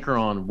 re-anchor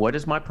on what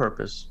is my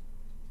purpose?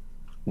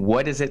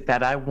 What is it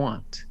that I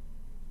want?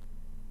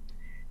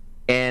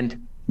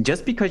 And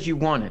just because you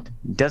want it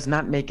does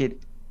not make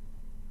it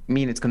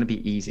mean it's going to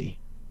be easy.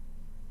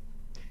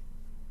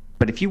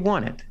 But if you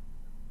want it,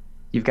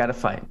 you've got to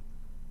fight.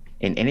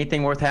 And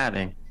anything worth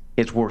having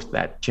is worth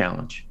that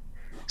challenge.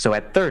 So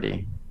at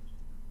 30,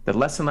 the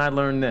lesson I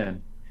learned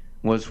then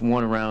was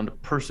one around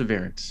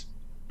perseverance.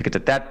 Because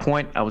at that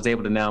point, I was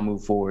able to now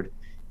move forward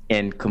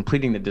in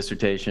completing the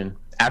dissertation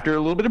after a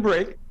little bit of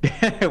break.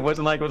 It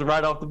wasn't like it was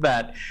right off the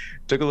bat.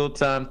 It took a little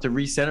time to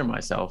recenter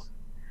myself.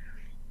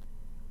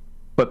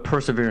 But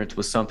perseverance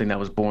was something that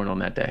was born on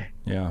that day.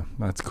 Yeah,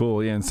 that's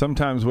cool. Yeah, and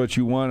sometimes what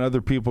you want,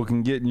 other people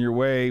can get in your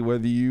way,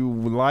 whether you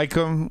like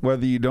them,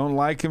 whether you don't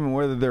like them, and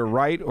whether they're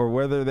right or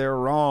whether they're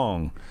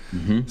wrong.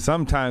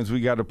 Sometimes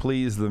we got to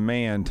please the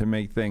man to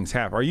make things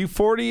happen. Are you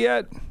 40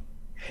 yet?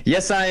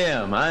 Yes, I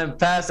am. I'm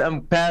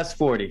past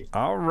 40.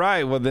 All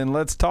right. Well, then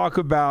let's talk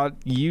about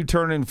you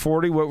turning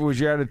 40. What was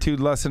your attitude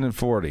lesson at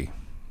 40?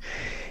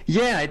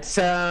 Yeah,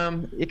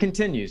 it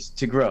continues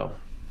to grow.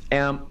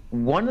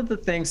 One of the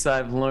things that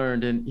I've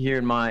learned here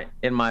in my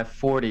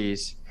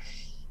 40s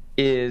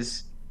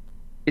is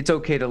it's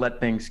okay to let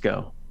things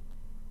go.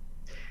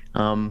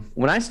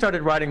 When I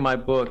started writing my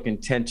book,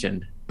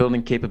 Intention,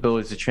 Building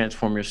Capabilities to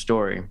Transform Your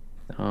Story,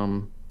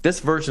 this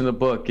version of the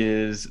book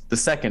is the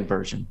second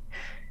version.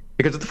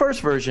 Because the first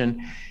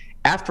version,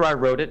 after I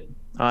wrote it,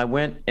 I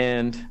went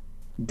and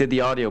did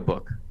the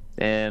audiobook.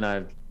 And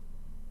I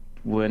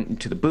went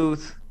into the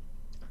booth,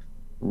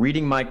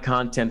 reading my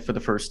content for the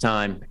first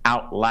time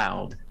out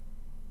loud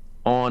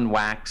on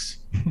wax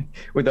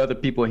with other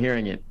people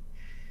hearing it.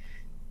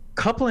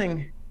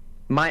 Coupling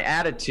my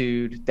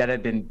attitude that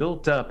had been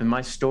built up in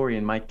my story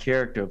and my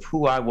character of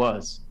who I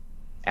was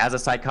as a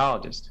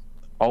psychologist,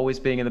 always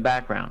being in the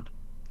background,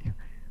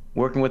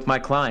 working with my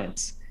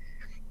clients,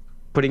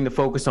 putting the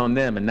focus on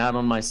them and not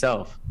on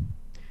myself.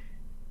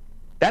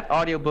 That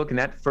audiobook and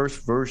that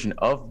first version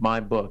of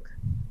my book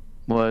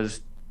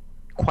was,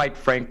 quite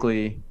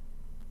frankly,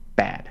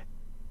 bad.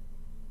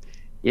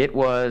 It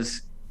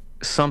was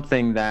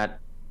something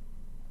that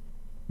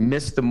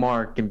missed the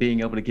mark in being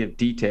able to give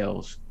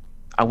details.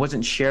 I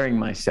wasn't sharing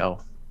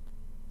myself.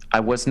 I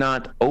was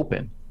not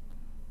open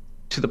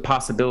to the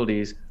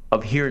possibilities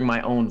of hearing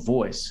my own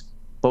voice,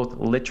 both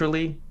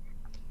literally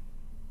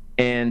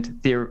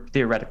and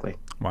theoretically.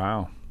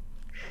 Wow.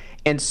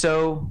 And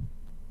so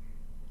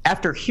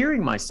after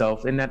hearing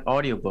myself in that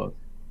audiobook,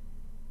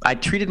 I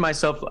treated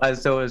myself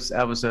as though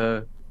I was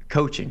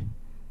coaching.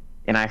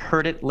 And I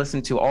heard it,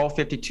 listened to all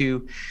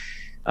 52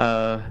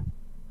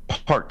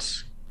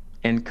 parts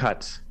and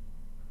cuts.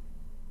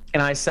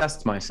 And I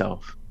assessed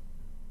myself.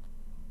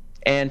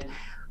 And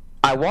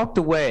I walked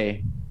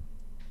away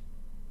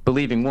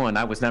believing, one,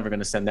 I was never going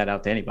to send that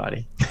out to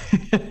anybody.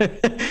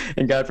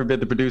 And God forbid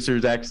the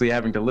producers actually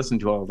having to listen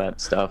to all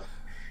that stuff.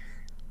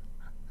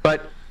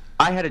 But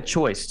I had a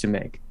choice to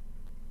make,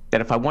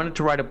 that if I wanted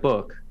to write a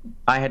book,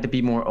 I had to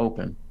be more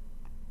open,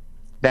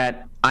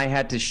 that I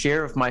had to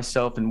share of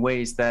myself in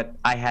ways that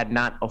I had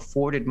not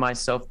afforded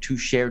myself to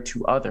share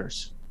to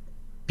others,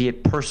 be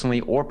it personally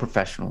or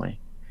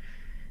professionally.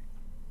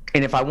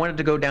 And if I wanted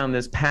to go down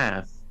this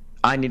path,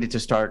 I needed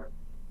to start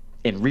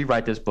and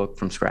rewrite this book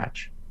from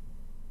scratch.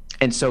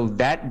 And so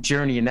that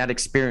journey and that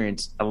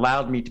experience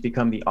allowed me to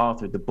become the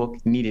author the book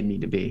needed me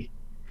to be.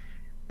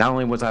 Not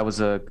only was I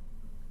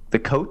the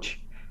coach,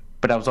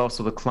 but I was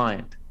also the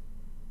client.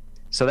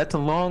 So that's a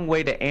long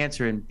way to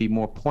answer and be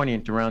more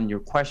poignant around your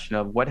question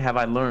of what have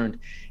I learned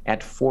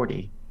at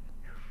 40?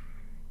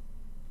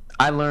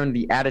 I learned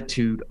the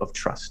attitude of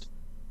trust.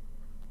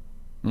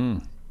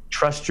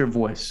 Trust your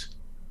voice.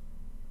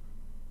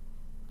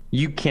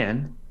 You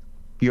can.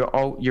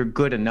 You're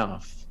good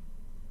enough,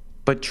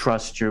 but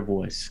trust your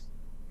voice.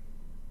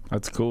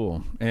 That's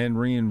cool. And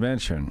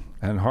reinvention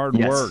and hard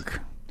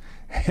work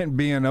and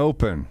being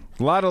open.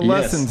 A lot of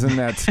lessons in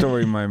that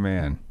story, my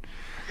man.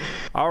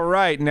 All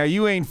right. Now,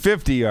 you ain't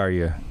 50, are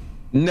you?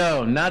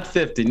 No, not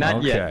 50.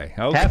 Not yet.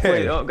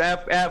 Okay.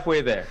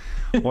 Halfway there.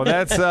 Well,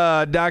 that's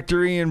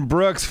Dr. Ian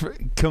Brooks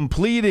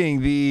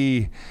completing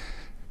the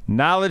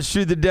Knowledge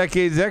Through the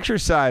Decades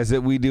exercise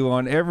that we do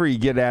on every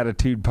Get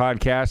Attitude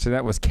podcast, and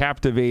that was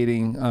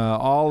captivating.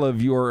 All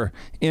of your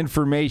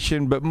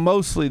information, but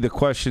mostly the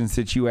questions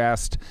that you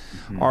asked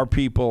our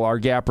people, our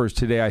gappers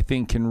today, I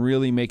think can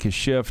really make a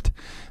shift,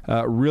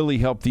 really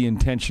help the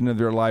intention of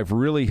their life,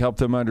 really help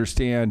them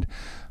understand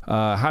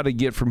how to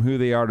get from who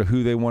they are to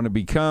who they want to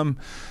become.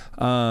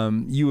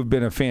 You have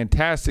been a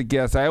fantastic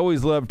guest. I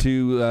always love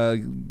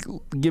to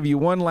give you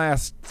one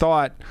last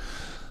thought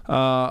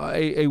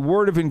a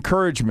word of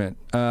encouragement,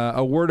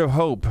 a word of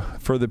hope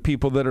for the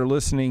people that are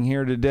listening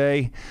here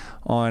today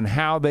on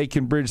how they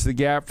can bridge the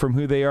gap from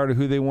who they are to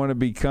who they want to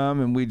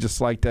become. And we'd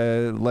just like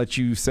to let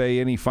you say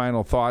any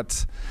final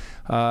thoughts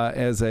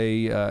as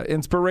a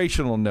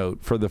inspirational note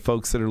for the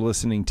folks that are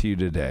listening to you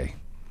today.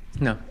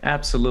 No,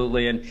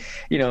 absolutely. And,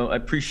 I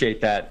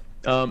appreciate that.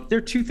 There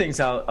are two things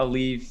I'll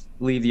leave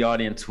the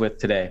audience with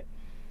today.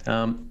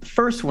 The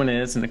first one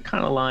is, and it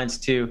kind of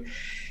aligns to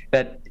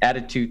that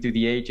attitude through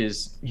the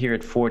ages here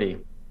at 40.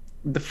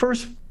 The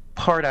first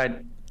part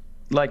I'd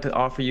like to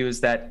offer you is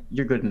that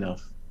you're good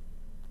enough.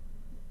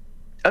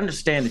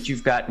 Understand that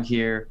you've gotten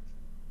here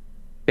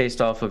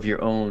based off of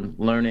your own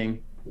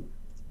learning,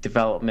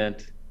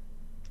 development,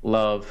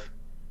 love,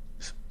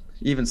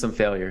 even some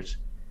failures.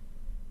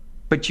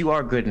 But you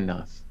are good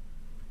enough.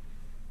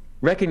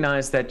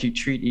 Recognize that you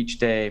treat each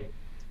day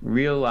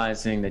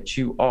realizing that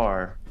you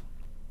are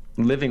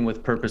living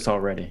with purpose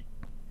already,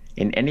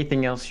 and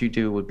anything else you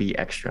do would be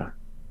extra.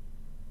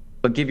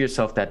 But give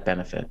yourself that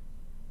benefit.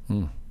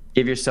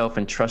 Give yourself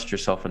and trust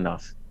yourself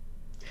enough.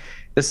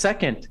 The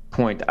second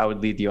point I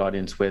would leave the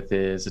audience with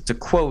is, it's a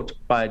quote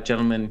by a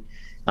gentleman,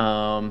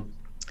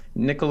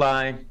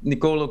 Niccolo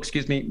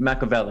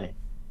Machiavelli,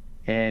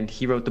 and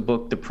he wrote the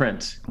book The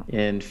Prince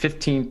in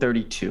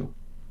 1532.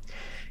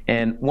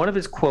 And one of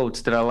his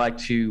quotes that I like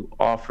to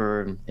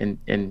offer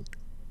and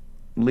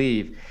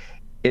leave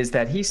is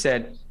that he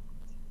said,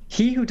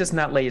 "He who does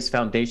not lay his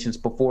foundations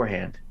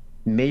beforehand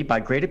may by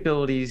great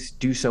abilities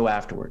do so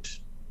afterwards,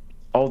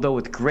 although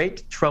with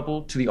great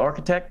trouble to the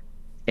architect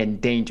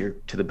and danger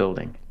to the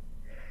building."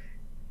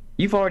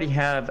 You've already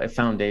have a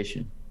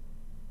foundation,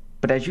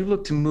 but as you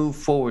look to move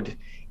forward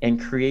and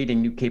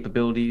creating new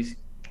capabilities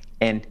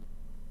and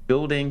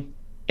building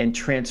and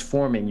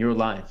transforming your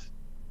life,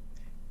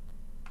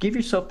 give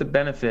yourself the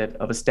benefit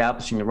of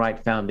establishing the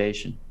right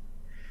foundation.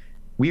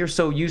 We are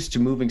so used to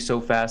moving so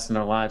fast in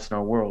our lives and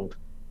our world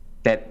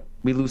that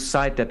we lose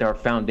sight that our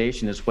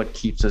foundation is what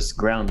keeps us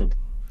grounded.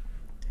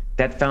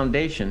 That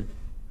foundation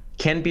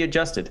can be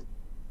adjusted,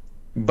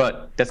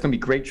 but that's going to be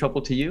great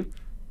trouble to you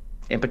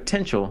and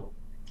potential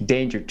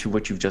danger to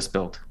what you've just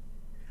built.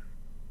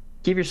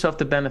 Give yourself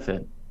the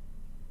benefit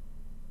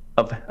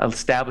of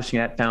establishing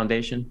that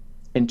foundation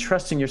and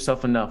trusting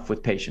yourself enough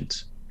with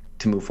patience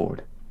to move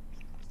forward.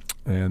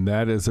 And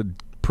that is a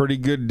pretty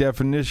good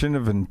definition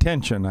of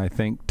intention, I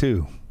think,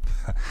 too.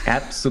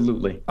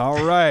 Absolutely.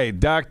 All right,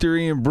 Dr.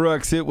 Ian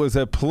Brooks, it was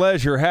a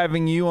pleasure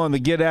having you on the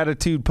Get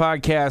Attitude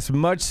podcast.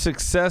 Much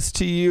success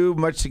to you,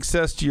 much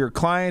success to your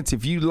clients.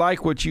 If you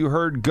like what you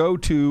heard, go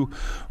to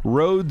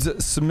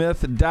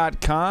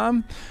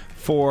rhodesmith.com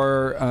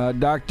for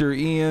Dr.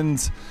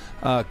 Ian's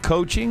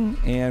coaching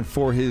and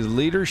for his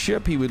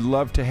leadership. He would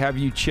love to have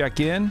you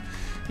check in.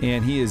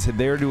 And he is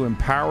there to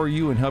empower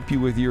you and help you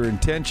with your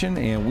intention.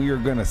 And we are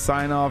going to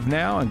sign off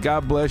now. And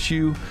God bless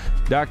you,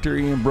 Dr.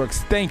 Ian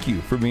Brooks. Thank you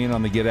for being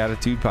on the Get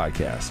Attitude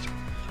podcast.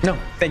 No,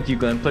 thank you,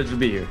 Glenn. Pleasure to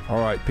be here. All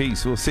right,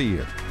 peace. We'll see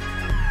you.